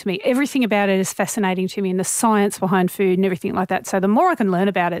fascinating to me. Everything about it is fascinating to me, and the science behind food and everything like that. So the more I can learn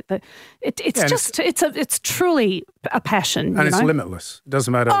about it, it's truly a passion. And it's limitless. It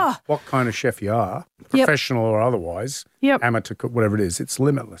doesn't matter what kind of chef you are, professional or otherwise, amateur cook, whatever it is, it's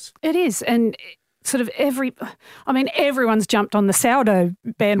limitless. It is, and sort of everyone's jumped on the sourdough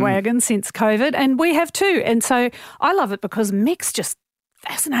bandwagon since COVID, and we have too. And so I love it because Mick's just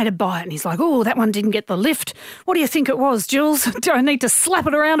fascinated by it, and he's like, "Oh, that one didn't get the lift. What do you think it was, Jules? Do I need to slap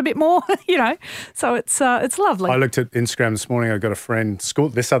it around a bit more?" So it's lovely. I looked at Instagram this morning. I got a friend,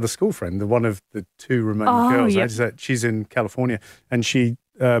 this other school friend, one of the 2 Romanian girls. Yep. She's in California, and she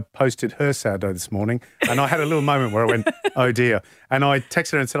posted her sourdough this morning, and I had a little moment where I went, "Oh dear," and I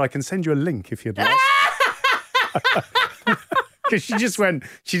texted her and said, "I can send you a link if you'd like," because she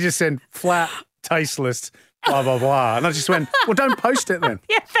just said flat, tasteless, blah, blah, blah. And I just went, "Well, don't post it then."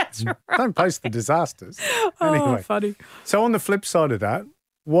 Yeah, that's right. Don't post the disasters. Anyway, Oh, funny. So on the flip side of that,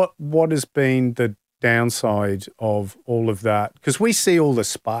 what has been the downside of all of that? Because we see all the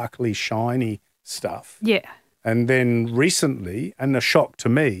sparkly, shiny stuff. Yeah. And then recently, and a shock to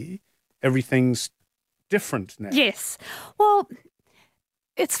me, everything's different now. Yes. Well,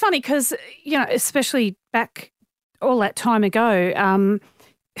 it's funny because, especially back all that time ago,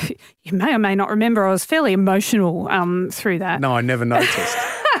 you may or may not remember, I was fairly emotional through that. No, I never noticed.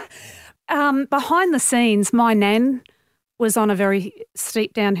 Behind the scenes, my nan was on a very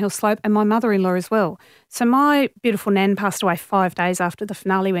steep downhill slope, and my mother-in-law as well. So my beautiful nan passed away 5 days after the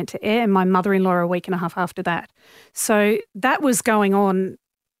finale went to air, and my mother-in-law a week and a half after that. So that was going on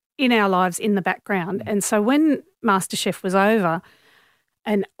in our lives in the background. And so when MasterChef was over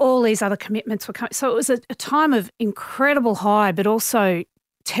and all these other commitments were coming, so it was a time of incredible high but also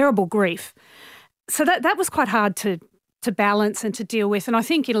terrible grief. So that was quite hard to balance and to deal with. And I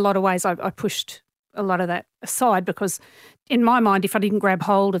think in a lot of ways I pushed a lot of that aside, because in my mind, if I didn't grab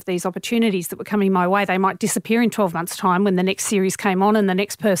hold of these opportunities that were coming my way, they might disappear in 12 months' time when the next series came on and the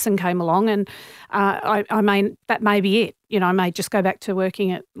next person came along, and that may be it. I may just go back to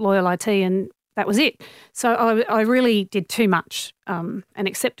working at Loyal IT and that was it. So I really did too much and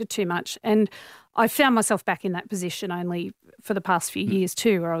accepted too much, and I found myself back in that position only for the past few years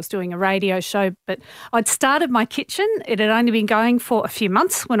too, where I was doing a radio show. But I'd started my kitchen. It had only been going for a few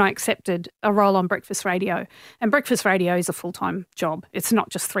months when I accepted a role on breakfast radio. And breakfast radio is a full-time job. It's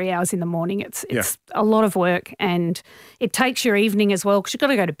not just 3 hours in the morning. It's a lot of work, and it takes your evening as well because you've got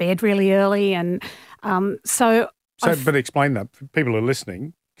to go to bed really early. And but explain that for people who are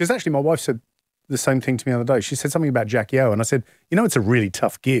listening, because actually my wife said the same thing to me the other day. She said something about Jackie O, and I said, it's a really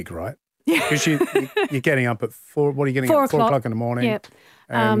tough gig, right? Because you're getting up at 4. What are you getting up? 4 o'clock in the morning. Yep.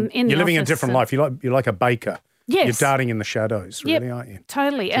 You're living a different life. You're like a baker. Yes. You're darting in the shadows, really, aren't you?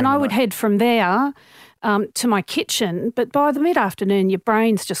 Totally. And I would head from there to my kitchen, but by the mid-afternoon, your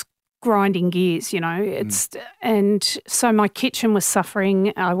brain's just grinding gears, and so my kitchen was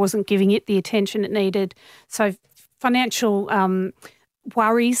suffering. I wasn't giving it the attention it needed. So financial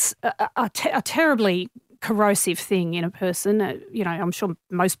worries are terribly corrosive thing in a person. I'm sure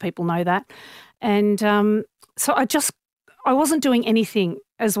most people know that. And so I wasn't doing anything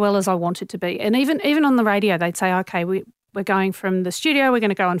as well as I wanted to be. And even on the radio, they'd say, okay, we're going from the studio, we're going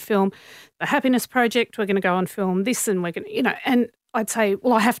to go and film the Happiness Project, we're going to go and film this, and we're going to, and I'd say,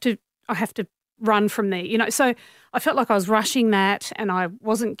 well, I have to run from there, So I felt like I was rushing that, and I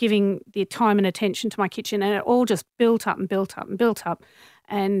wasn't giving the time and attention to my kitchen, and it all just built up and built up and built up,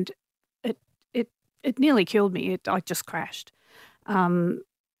 and it nearly killed me. I just crashed. I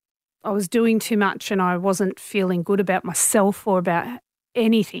was doing too much, and I wasn't feeling good about myself or about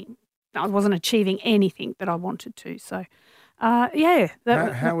anything. I wasn't achieving anything that I wanted to. So,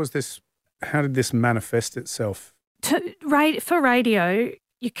 How was this? How did this manifest itself? For radio,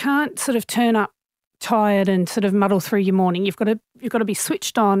 you can't sort of turn up tired and sort of muddle through your morning. You've got to be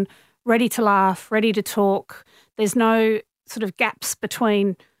switched on, ready to laugh, ready to talk. There's no sort of gaps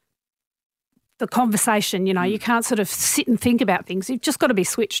between the conversation. You can't sort of sit and think about things. You've just got to be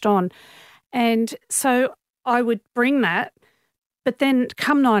switched on. And so I would bring that, but then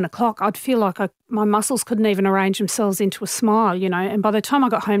come 9 o'clock, I'd feel like my muscles couldn't even arrange themselves into a smile, and by the time I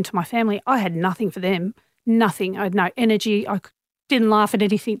got home to my family, I had nothing for them, nothing. I had no energy. I didn't laugh at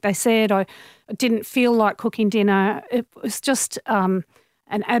anything they said. I didn't feel like cooking dinner. It was just an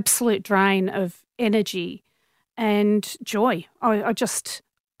absolute drain of energy and joy. I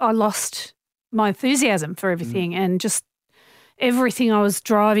lost my enthusiasm for everything, and just everything I was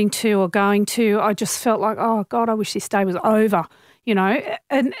driving to or going to, I just felt like, oh God, I wish this day was over,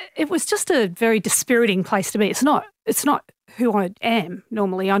 and it was just a very dispiriting place to be. It's not who I am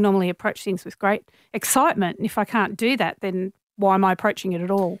normally. I normally approach things with great excitement, and if I can't do that, then why am I approaching it at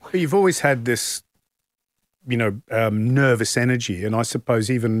all? But you've always had this, nervous energy, and I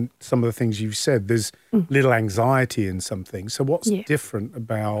suppose even some of the things you've said, there's little anxiety in some things. So what's different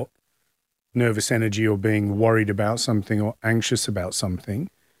about nervous energy or being worried about something or anxious about something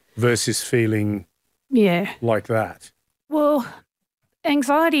versus feeling like that? Well,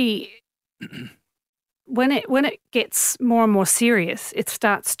 anxiety, when it gets more and more serious, it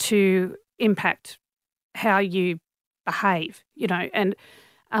starts to impact how you behave, and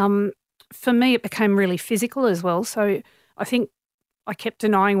for me it became really physical as well. So I think I kept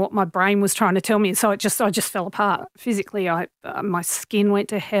denying what my brain was trying to tell me, and so I just fell apart physically. My skin went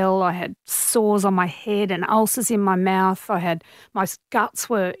to hell. I had sores on my head and ulcers in my mouth. My guts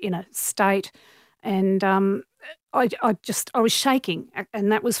were in a state, and I was shaking,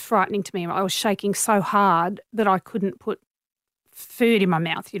 and that was frightening to me. I was shaking so hard that I couldn't put food in my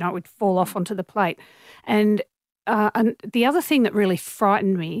mouth. It would fall off onto the plate, and the other thing that really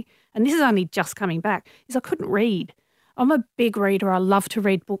frightened me, and this is only just coming back, is I couldn't read. I'm a big reader. I love to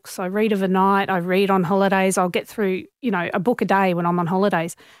read books. I read overnight. I read on holidays. I'll get through, a book a day when I'm on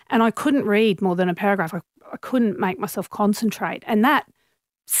holidays. And I couldn't read more than a paragraph. I couldn't make myself concentrate. And that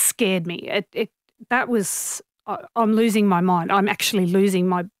scared me. I'm losing my mind. I'm actually losing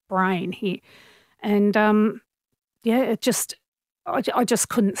my brain here. And, I just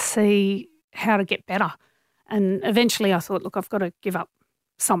couldn't see how to get better. And eventually I thought, look, I've got to give up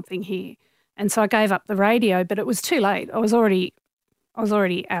something here. And so I gave up the radio, but it was too late. I was already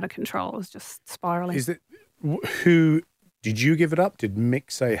out of control. I was just spiraling. Who did you give it up? Did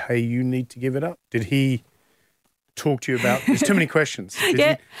Mick say, hey, you need to give it up? Did he talk to you about, there's too many questions.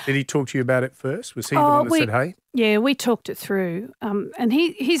 Did he talk to you about it first? Was he the one that said, hey? Yeah, we talked it through. And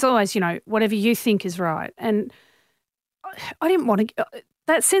he's always, whatever you think is right. And I didn't want to,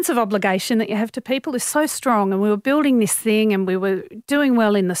 that sense of obligation that you have to people is so strong, and we were building this thing and we were doing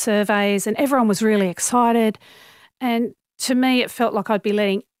well in the surveys and everyone was really excited. And to me, it felt like I'd be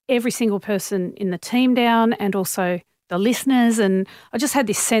letting every single person in the team down and also the listeners, and I just had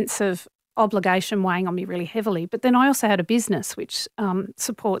this sense of obligation weighing on me really heavily. But then I also had a business which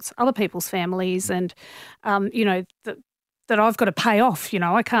supports other people's families and, that I've got to pay off.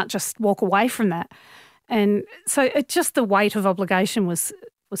 I can't just walk away from that. And so the weight of obligation was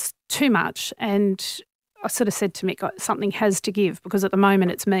too much. And I sort of said to Mick, something has to give, because at the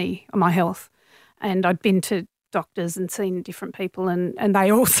moment it's me and my health. And I'd been to doctors and seen different people and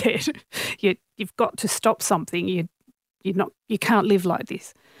they all said, you've got to stop something. you can't live like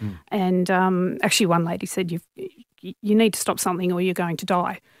this. And actually one lady said, you need to stop something or you're going to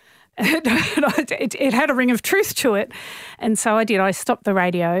die. It had a ring of truth to it. And so I did. I stopped the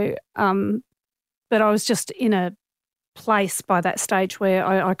radio, but I was just in a place by that stage where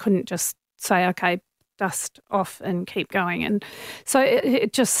I couldn't just say, okay, dust off and keep going. And so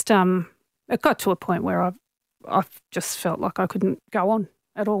it just it got to a point where I just felt like I couldn't go on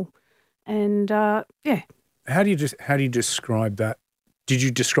at all. And yeah. How do you describe that? Did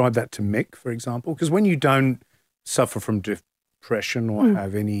you describe that to Mick, for example? Because when you don't suffer from depression or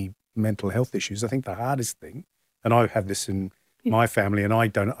have any mental health issues, I think the hardest thing, and I have this in my family, and I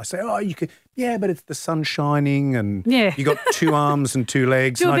say, oh, you could, yeah, but it's the sun shining and you got 2 arms and 2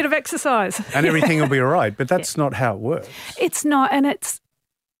 legs. Do a bit of exercise. And everything will be all right. But that's not how it works. It's not, and it's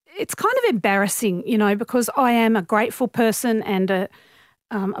kind of embarrassing, because I am a grateful person and a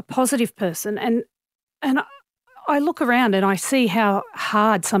positive person, and I look around and I see how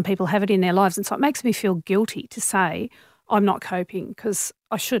hard some people have it in their lives, and so it makes me feel guilty to say I'm not coping, because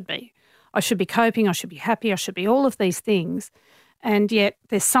I should be. I should be coping, I should be happy, I should be all of these things, and yet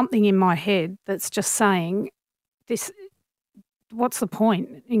there's something in my head that's just saying, "This, what's the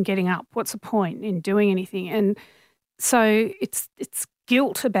point in getting up? What's the point in doing anything?" And so it's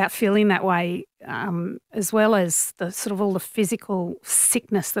guilt about feeling that way, as well as the sort of all the physical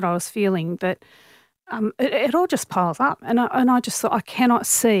sickness that I was feeling, that it all just piles up. And I just thought, I cannot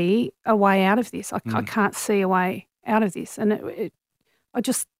see a way out of this. I can't see a way out of this. And I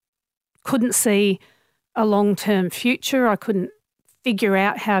just couldn't see a long-term future. I couldn't figure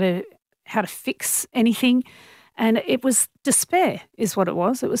out how to fix anything. And it was despair is what it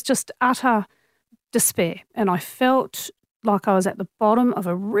was. It was just utter despair. And I felt like I was at the bottom of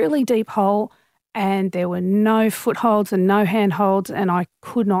a really deep hole, and there were no footholds and no handholds, and I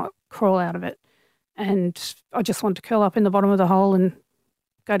could not crawl out of it. And I just wanted to curl up in the bottom of the hole and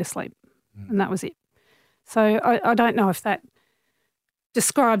go to sleep. And that was it. So I don't know if that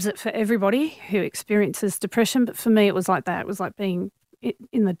describes it for everybody who experiences depression, but for me it was like that. It was like being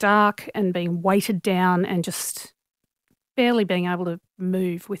in the dark and being weighted down and just barely being able to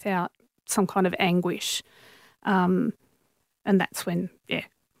move without some kind of anguish. And that's when,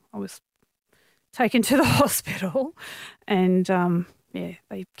 I was taken to the hospital, and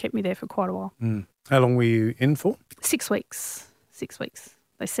they kept me there for quite a while. How long were you in for? 6 weeks. 6 weeks.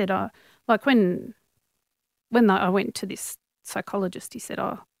 They said, like when I went to this psychologist, he said,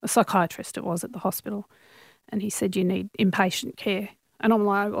 a psychiatrist it was at the hospital, and he said, you need inpatient care. And I'm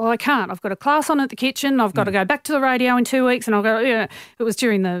like, well, I can't. I've got a class on at the kitchen. I've got to go back to the radio in 2 weeks, and I'll go, it was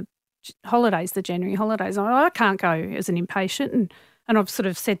during the holidays, the January holidays. I can't go as an inpatient. And I've sort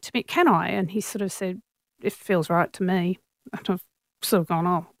of said to me, can I? And he sort of said, it feels right to me. And I've sort of gone,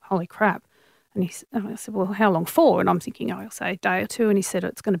 oh, holy crap. And I said, well, how long for? And I'm thinking, I'll say a day or two. And he said,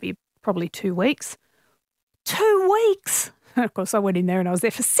 it's going to be probably 2 weeks. 2 weeks? And of course, I went in there and I was there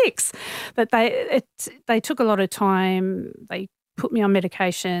for 6. But they took a lot of time. They put me on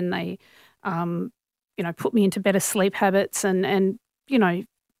medication. They, put me into better sleep habits and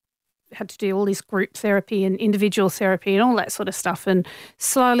had to do all this group therapy and individual therapy and all that sort of stuff. And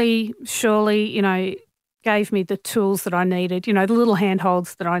slowly, surely, gave me the tools that I needed, the little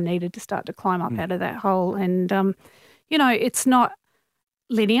handholds that I needed to start to climb up out of that hole. And, it's not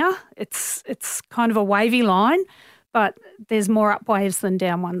linear. It's kind of a wavy line, but there's more up waves than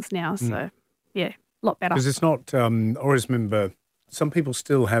down ones now. So, a lot better. Because it's not, I always remember some people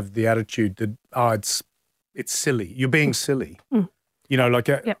still have the attitude that, it's silly. You're being silly.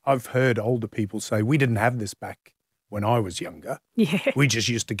 I've heard older people say, we didn't have this back when I was younger. Yeah. We just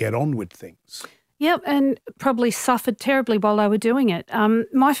used to get on with things. Yep, and probably suffered terribly while they were doing it.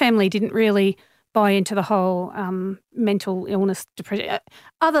 My family didn't really buy into the whole mental illness, depression,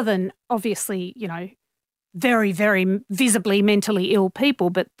 other than obviously, very, very visibly mentally ill people.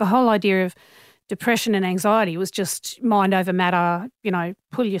 But the whole idea of depression and anxiety was just mind over matter,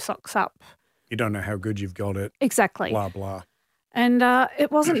 pull your socks up. You don't know how good you've got it. Exactly. Blah, blah. And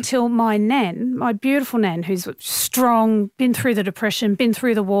it wasn't until my nan, my beautiful nan, who's strong, been through the depression, been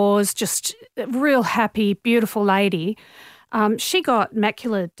through the wars, just a real happy, beautiful lady, she got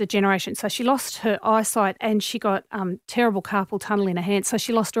macular degeneration. So she lost her eyesight and she got terrible carpal tunnel in her hands. So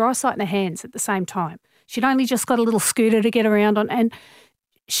she lost her eyesight and her hands at the same time. She'd only just got a little scooter to get around on, and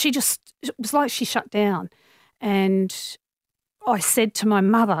it was like she shut down. And I said to my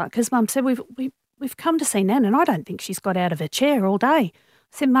mother, because Mum said, We've come to see Nan and I don't think she's got out of her chair all day. I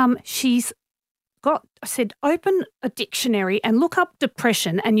said, Mum, I said, open a dictionary and look up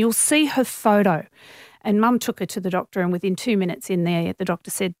depression and you'll see her photo. And Mum took her to the doctor, and within 2 minutes in there, the doctor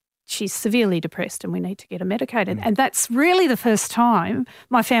said, she's severely depressed and we need to get her medicated. And that's really the first time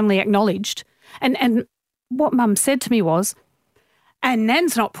my family acknowledged. And what Mum said to me was, and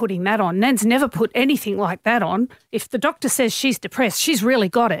Nan's not putting that on. Nan's never put anything like that on. If the doctor says she's depressed, she's really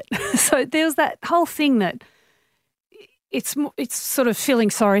got it. So there was that whole thing that it's sort of feeling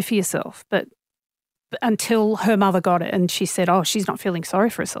sorry for yourself, but until her mother got it and she said, oh, she's not feeling sorry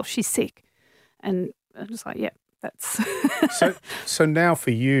for herself, she's sick. And I was like, yeah, that's... So now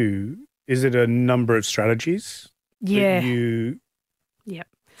for you, is it a number of strategies that you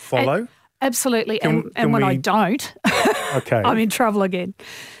follow? Absolutely. And when I don't, okay, I'm in trouble again.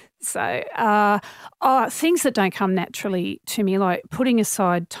 So things that don't come naturally to me, like putting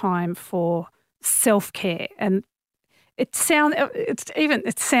aside time for self-care. And it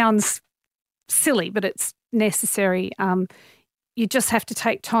sounds silly, but it's necessary. You just have to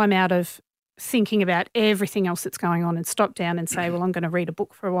take time out of thinking about everything else that's going on and stop down and say, well, I'm going to read a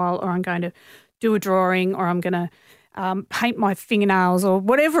book for a while, or I'm going to do a drawing, or I'm going to paint my fingernails, or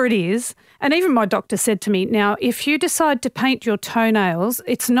whatever it is. And even my doctor said to me, now, if you decide to paint your toenails,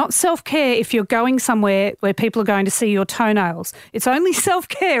 it's not self-care if you're going somewhere where people are going to see your toenails. It's only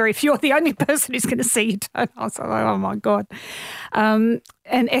self-care if you're the only person who's going to see your toenails. I'm like, oh, my God. And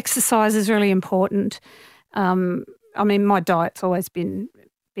exercise is really important. I mean, my diet's always been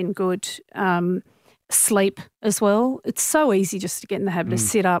good. Sleep as well. It's so easy just to get in the habit of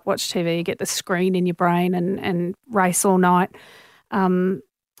sit up, watch TV, get the screen in your brain and race all night.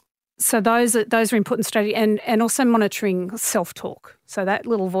 So those are important strategy, and also monitoring self-talk. So that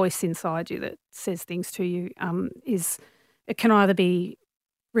little voice inside you that says things to you it can either be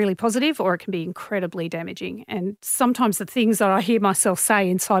really positive or it can be incredibly damaging. And sometimes the things that I hear myself say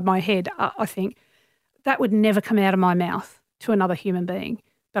inside my head, I think that would never come out of my mouth to another human being.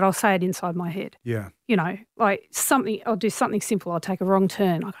 But I'll say it inside my head. Yeah. You know, like I'll do something simple. I'll take a wrong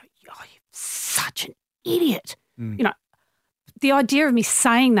turn. I go, oh, you're such an idiot. You know, the idea of me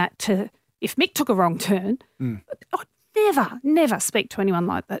saying that if Mick took a wrong turn, I'd never speak to anyone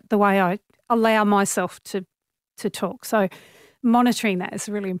like that, the way I allow myself to talk. So monitoring that is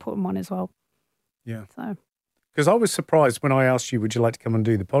a really important one as well. Yeah. So, because I was surprised when I asked you, would you like to come and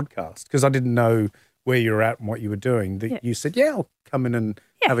do the podcast? Because I didn't know where you were at and what you were doing, that you said, I'll come in and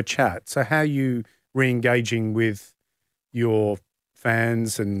have a chat. So how are you re-engaging with your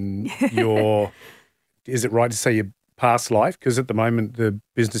fans and is it right to say your past life? Because at the moment the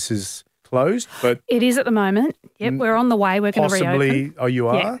business is closed. But it is at the moment. Yep, we're on the way. We're going to reopen. Possibly, oh, you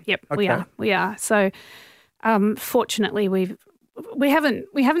are? Yeah, yep, okay. We are. So fortunately we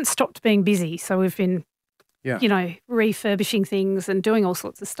haven't stopped being busy. So we've been, refurbishing things and doing all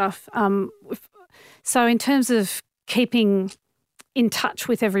sorts of stuff. So in terms of keeping in touch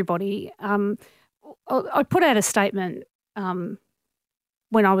with everybody, I put out a statement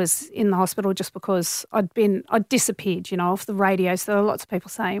when I was in the hospital just because I'd disappeared, off the radio. So there were lots of people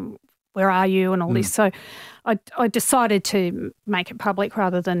saying, where are you and all this. So I decided to make it public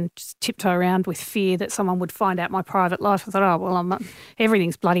rather than just tiptoe around with fear that someone would find out my private life. I thought,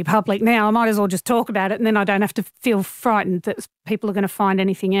 everything's bloody public now. I might as well just talk about it and then I don't have to feel frightened that people are going to find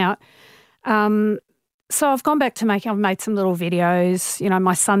anything out. So I've gone back to I've made some little videos.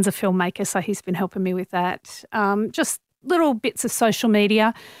 My son's a filmmaker, so he's been helping me with that. Just little bits of social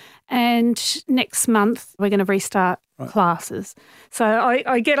media. And next month we're going to restart classes. So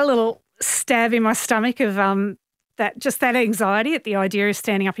I get a little stab in my stomach of that anxiety at the idea of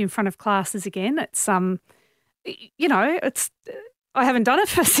standing up in front of classes again. It's I haven't done it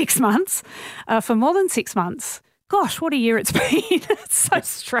for 6 months, for more than 6 months. Gosh, what a year it's been. It's so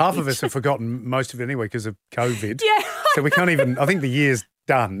strange. Half of us have forgotten most of it anyway because of COVID. Yeah. So we can't even, I think the year's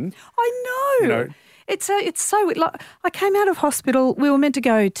done. I know. It's so, like, I came out of hospital. We were meant to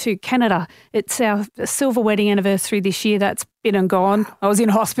go to Canada. It's our silver wedding anniversary this year. That's been and gone. I was in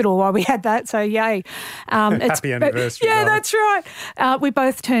hospital while we had that, so yay. Happy anniversary. Yeah, that's right. We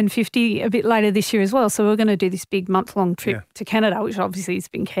both turned 50 a bit later this year as well, so we're going to do this big month-long trip to Canada, which obviously has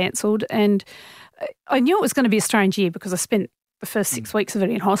been cancelled. And I knew it was going to be a strange year because I spent the first 6 weeks of it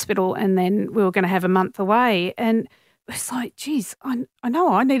in hospital and then we were going to have a month away. And it's like, geez, I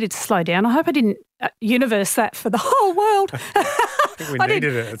know I needed to slow down. I hope I didn't universe that for the whole world. I think we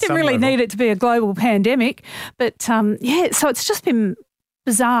needed it at didn't really need it to be a global pandemic. But, so it's just been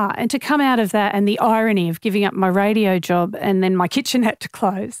bizarre. And to come out of that and the irony of giving up my radio job and then my kitchen had to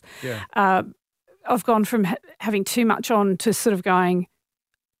close, I've gone from having too much on to sort of going,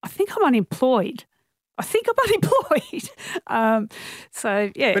 I think I'm unemployed. But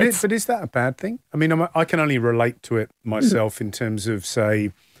is that a bad thing? I mean, I can only relate to it myself in terms of,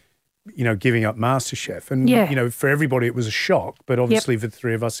 say, giving up MasterChef. And, for everybody it was a shock, but obviously for the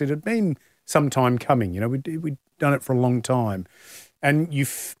three of us it had been some time coming. We'd done it for a long time. And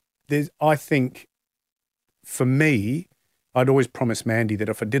I think for me, I'd always promised Mandy that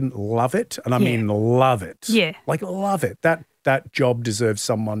if I didn't love it, and I mean love it, like love it, that job deserves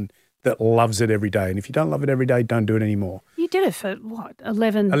someone that loves it every day. And if you don't love it every day, don't do it anymore. You did it for what,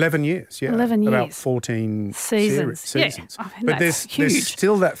 11? 11 years, yeah. 11 years. About 14 seasons. Yeah. I mean, but there's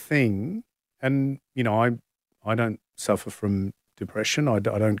still that thing, and, I don't suffer from depression. I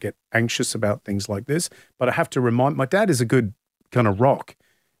don't get anxious about things like this. But I have to remind, my dad is a good kind of rock,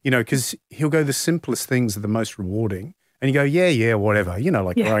 because he'll go, the simplest things are the most rewarding. And you go, yeah, whatever,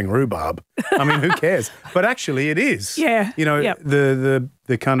 like growing rhubarb. I mean, who cares? But actually it is. Yeah.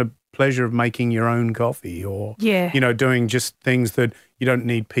 The kind of pleasure of making your own coffee or, doing just things that you don't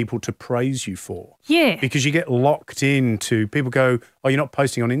need people to praise you for. Yeah. Because you get locked into, people go, oh, you're not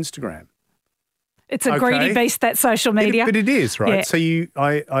posting on Instagram. It's a greedy beast, that social media. But it is, right? Yeah. So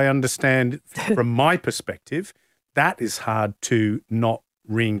I understand from my perspective, that is hard to not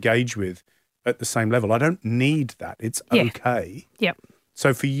re-engage with at the same level. I don't need that. It's okay. Yep.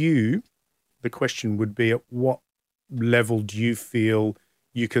 So for you, the question would be, at what level do you feel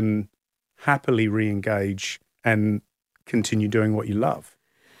you can happily re-engage and continue doing what you love?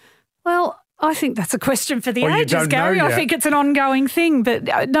 Well, I think that's a question for the Well, you ages, don't know Gary. I yet. think it's an ongoing thing. But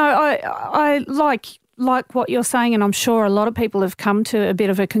no, I like what you're saying, and I'm sure a lot of people have come to a bit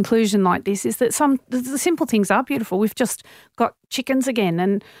of a conclusion like this, is that the simple things are beautiful. We've just got chickens again,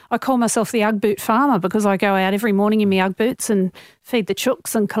 and I call myself the Ugg boot farmer because I go out every morning in my Ugg boots and feed the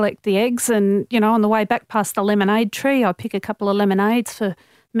chooks and collect the eggs. And, on the way back past the lemonade tree, I pick a couple of lemonades for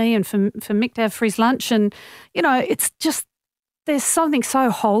me and for Mick to have for his lunch. And, it's just, there's something so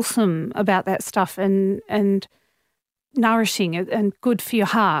wholesome about that stuff and nourishing and good for your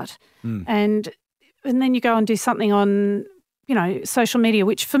heart. And then you go and do something on, social media,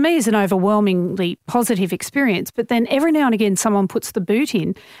 which for me is an overwhelmingly positive experience. But then every now and again someone puts the boot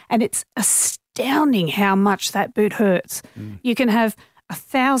in, and it's astounding how much that boot hurts. You can have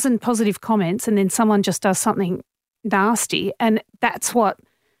 1,000 positive comments and then someone just does something nasty, and that's what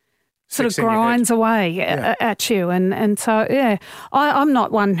sort of grinds away at you. And so, I'm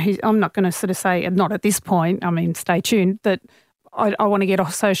not one I'm not going to sort of say, not at this point, I mean, stay tuned, that I want to get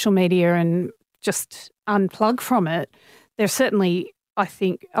off social media and just unplug from it. There's certainly, I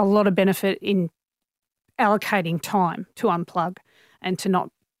think, a lot of benefit in allocating time to unplug and to not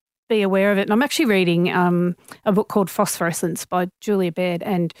be aware of it. And I'm actually reading a book called Phosphorescence by Julia Baird,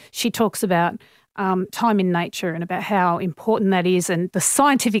 and she talks about time in nature and about how important that is, and the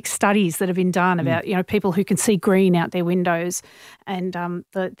scientific studies that have been done about, people who can see green out their windows, and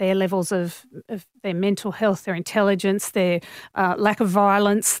their levels of their mental health, their intelligence, their lack of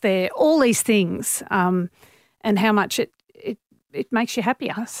violence, all these things, and how much it makes you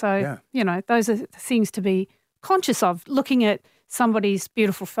happier. So, those are things to be conscious of. Looking at somebody's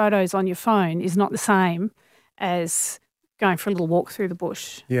beautiful photos on your phone is not the same as going for a little walk through the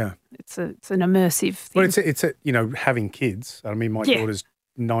bush. Yeah. It's an immersive thing. Well, it's having kids. I mean, my daughter's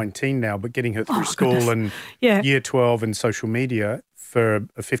 19 now, but getting her through school and year 12 and social media for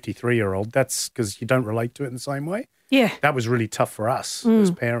a 53-year-old, that's because you don't relate to it in the same way. Yeah. That was really tough for us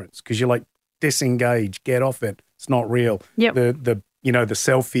as parents, because you're like, disengage, get off it. It's not real. Yep. The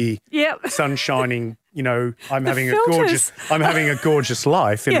selfie, sun shining, I'm having a gorgeous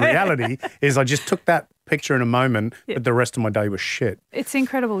life. In reality is I just took that picture in a moment, but the rest of my day was shit. It's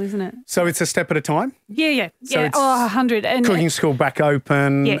incredible, isn't it? So it's a step at a time? Yeah. So 100. And cooking school back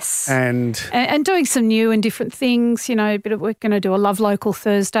open. Yes. And doing some new and different things, we're going to do a Love Local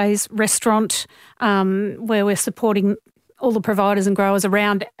Thursdays restaurant where we're supporting all the providers and growers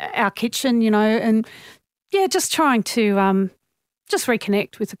around our kitchen, and just trying to just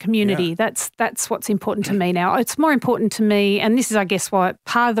reconnect with the community. Yeah. That's what's important to me now. It's more important to me, and this is, I guess, why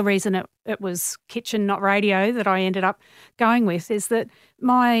part of the reason it was kitchen, not radio, that I ended up going with, is that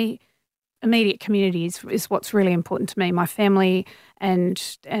my immediate community is what's really important to me. My family and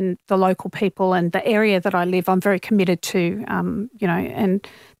the local people and the area that I live, I'm very committed to, and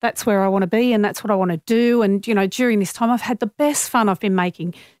that's where I want to be, and that's what I want to do. And, during this time, I've had the best fun. I've been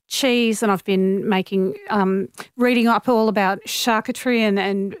making cheese, and I've been making, reading up all about charcuterie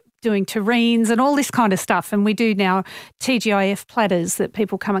and doing terrines and all this kind of stuff. And we do now TGIF platters that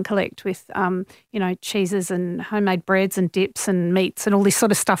people come and collect with, cheeses and homemade breads and dips and meats and all this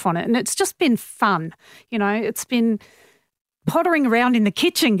sort of stuff on it. And it's just been fun. It's been pottering around in the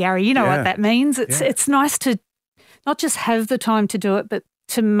kitchen, Gary. You know what that means. It's nice to not just have the time to do it, but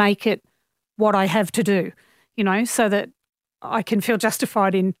to make it what I have to do, so that I can feel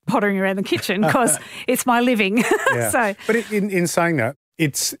justified in pottering around the kitchen because it's my living. Yeah. But in saying that,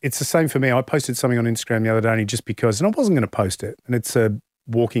 it's the same for me. I posted something on Instagram the other day only just because, and I wasn't going to post it, and it's a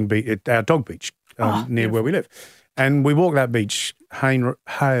walking beach at our dog beach near where we live. And we walk that beach, hail,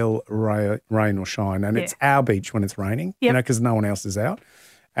 rain or shine, and it's our beach when it's raining, because no one else is out.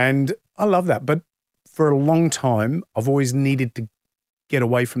 And I love that. But for a long time, I've always needed to get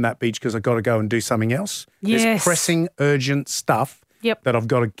away from that beach because I've got to go and do something else. Yes. There's pressing, urgent stuff that I've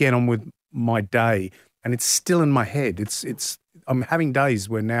got to get on with my day, and it's still in my head. I'm having days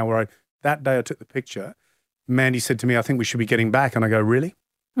where that day I took the picture, Mandy said to me, I think we should be getting back. And I go, really?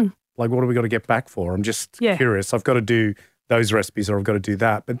 Like, what have we got to get back for? I'm just curious. I've got to do those recipes or I've got to do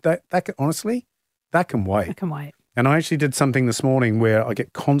that. But that can, honestly, that can wait. It can wait. And I actually did something this morning where I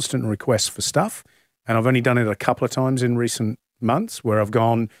get constant requests for stuff, and I've only done it a couple of times in recent months where I've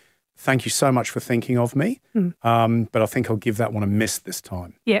gone, thank you so much for thinking of me, but I think I'll give that one a miss this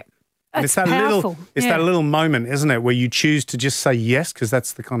time. Yeah. And it's that powerful. that little moment, isn't it, where you choose to just say yes because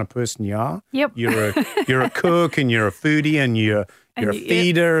that's the kind of person you are. Yep. You're a cook and you're a foodie and you're a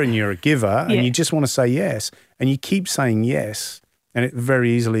feeder and you're a giver and you just want to say yes, and you keep saying yes, and it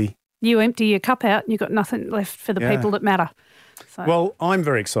very easily you empty your cup out and you've got nothing left for the people that matter. So. Well, I'm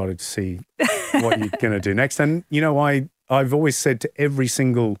very excited to see what you're going to do next. And I've always said to every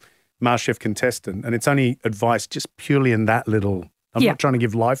single MasterChef contestant, and it's only advice just purely in that little. I'm not trying to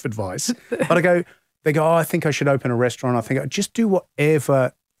give life advice, but they go, oh, I think I should open a restaurant. I think just do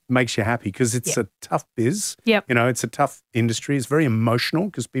whatever makes you happy because it's a tough biz. Yep. It's a tough industry. It's very emotional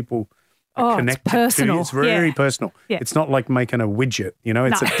because people are connected to you. It's very personal. Yeah. It's not like making a widget,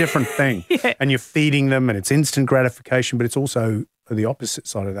 it's a different thing. And you're feeding them and it's instant gratification, but it's also the opposite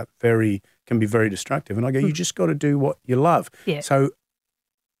side of that can be very destructive. And I go, you just got to do what you love. Yeah. So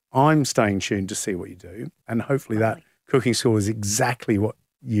I'm staying tuned to see what you do, and hopefully that cooking school is exactly what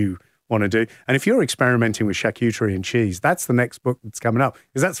you want to do. And if you're experimenting with charcuterie and cheese, that's the next book that's coming up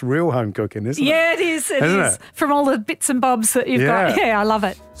because that's real home cooking, isn't it? Yeah, it is. It is. From all the bits and bobs that you've got. Yeah, I love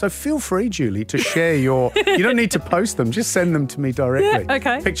it. So feel free, Julie, to share you don't need to post them. Just send them to me directly. Yeah,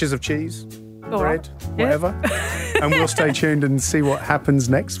 okay. Pictures of cheese, bread, whatever. And we'll stay tuned and see what happens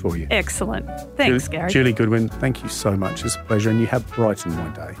next for you. Excellent. Thanks, Gary. Julie Goodwin, thank you so much. It's a pleasure, and you have brightened my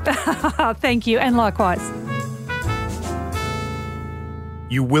day. Thank you, and likewise.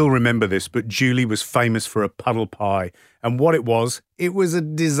 You will remember this, but Julie was famous for a puddle pie. And what it was a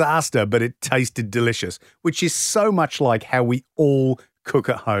disaster, but it tasted delicious, which is so much like how we all cook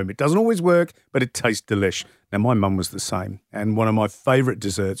at home. It doesn't always work, but it tastes delish. Now, my mum was the same. And one of my favourite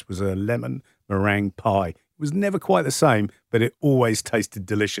desserts was a lemon meringue pie. It was never quite the same, but it always tasted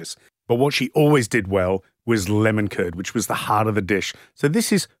delicious. But what she always did well was lemon curd, which was the heart of the dish. So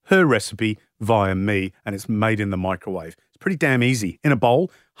this is her recipe via me, and it's made in the microwave. It's pretty damn easy. In a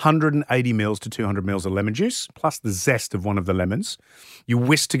bowl, 180 mils to 200 mils of lemon juice, plus the zest of one of the lemons. You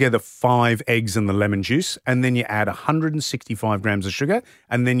whisk together 5 eggs in the lemon juice, and then you add 165 grams of sugar,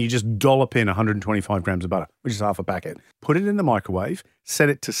 and then you just dollop in 125 grams of butter, which is half a packet. Put it in the microwave, set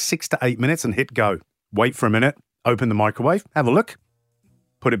it to 6 to 8 minutes, and hit go. Wait for a minute, open the microwave, have a look,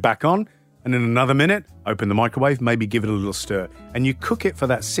 put it back on, and in another minute, open the microwave, maybe give it a little stir. And you cook it for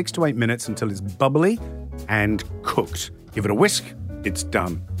that 6 to 8 minutes until it's bubbly and cooked. Give it a whisk, it's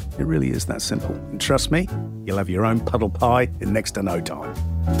done. It really is that simple. And trust me, you'll have your own puddle pie in next to no time.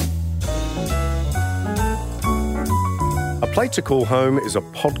 A Plate to Call Home is a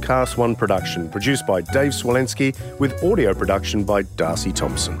Podcast One production produced by Dave Swolensky with audio production by Darcy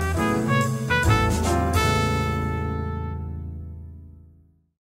Thompson.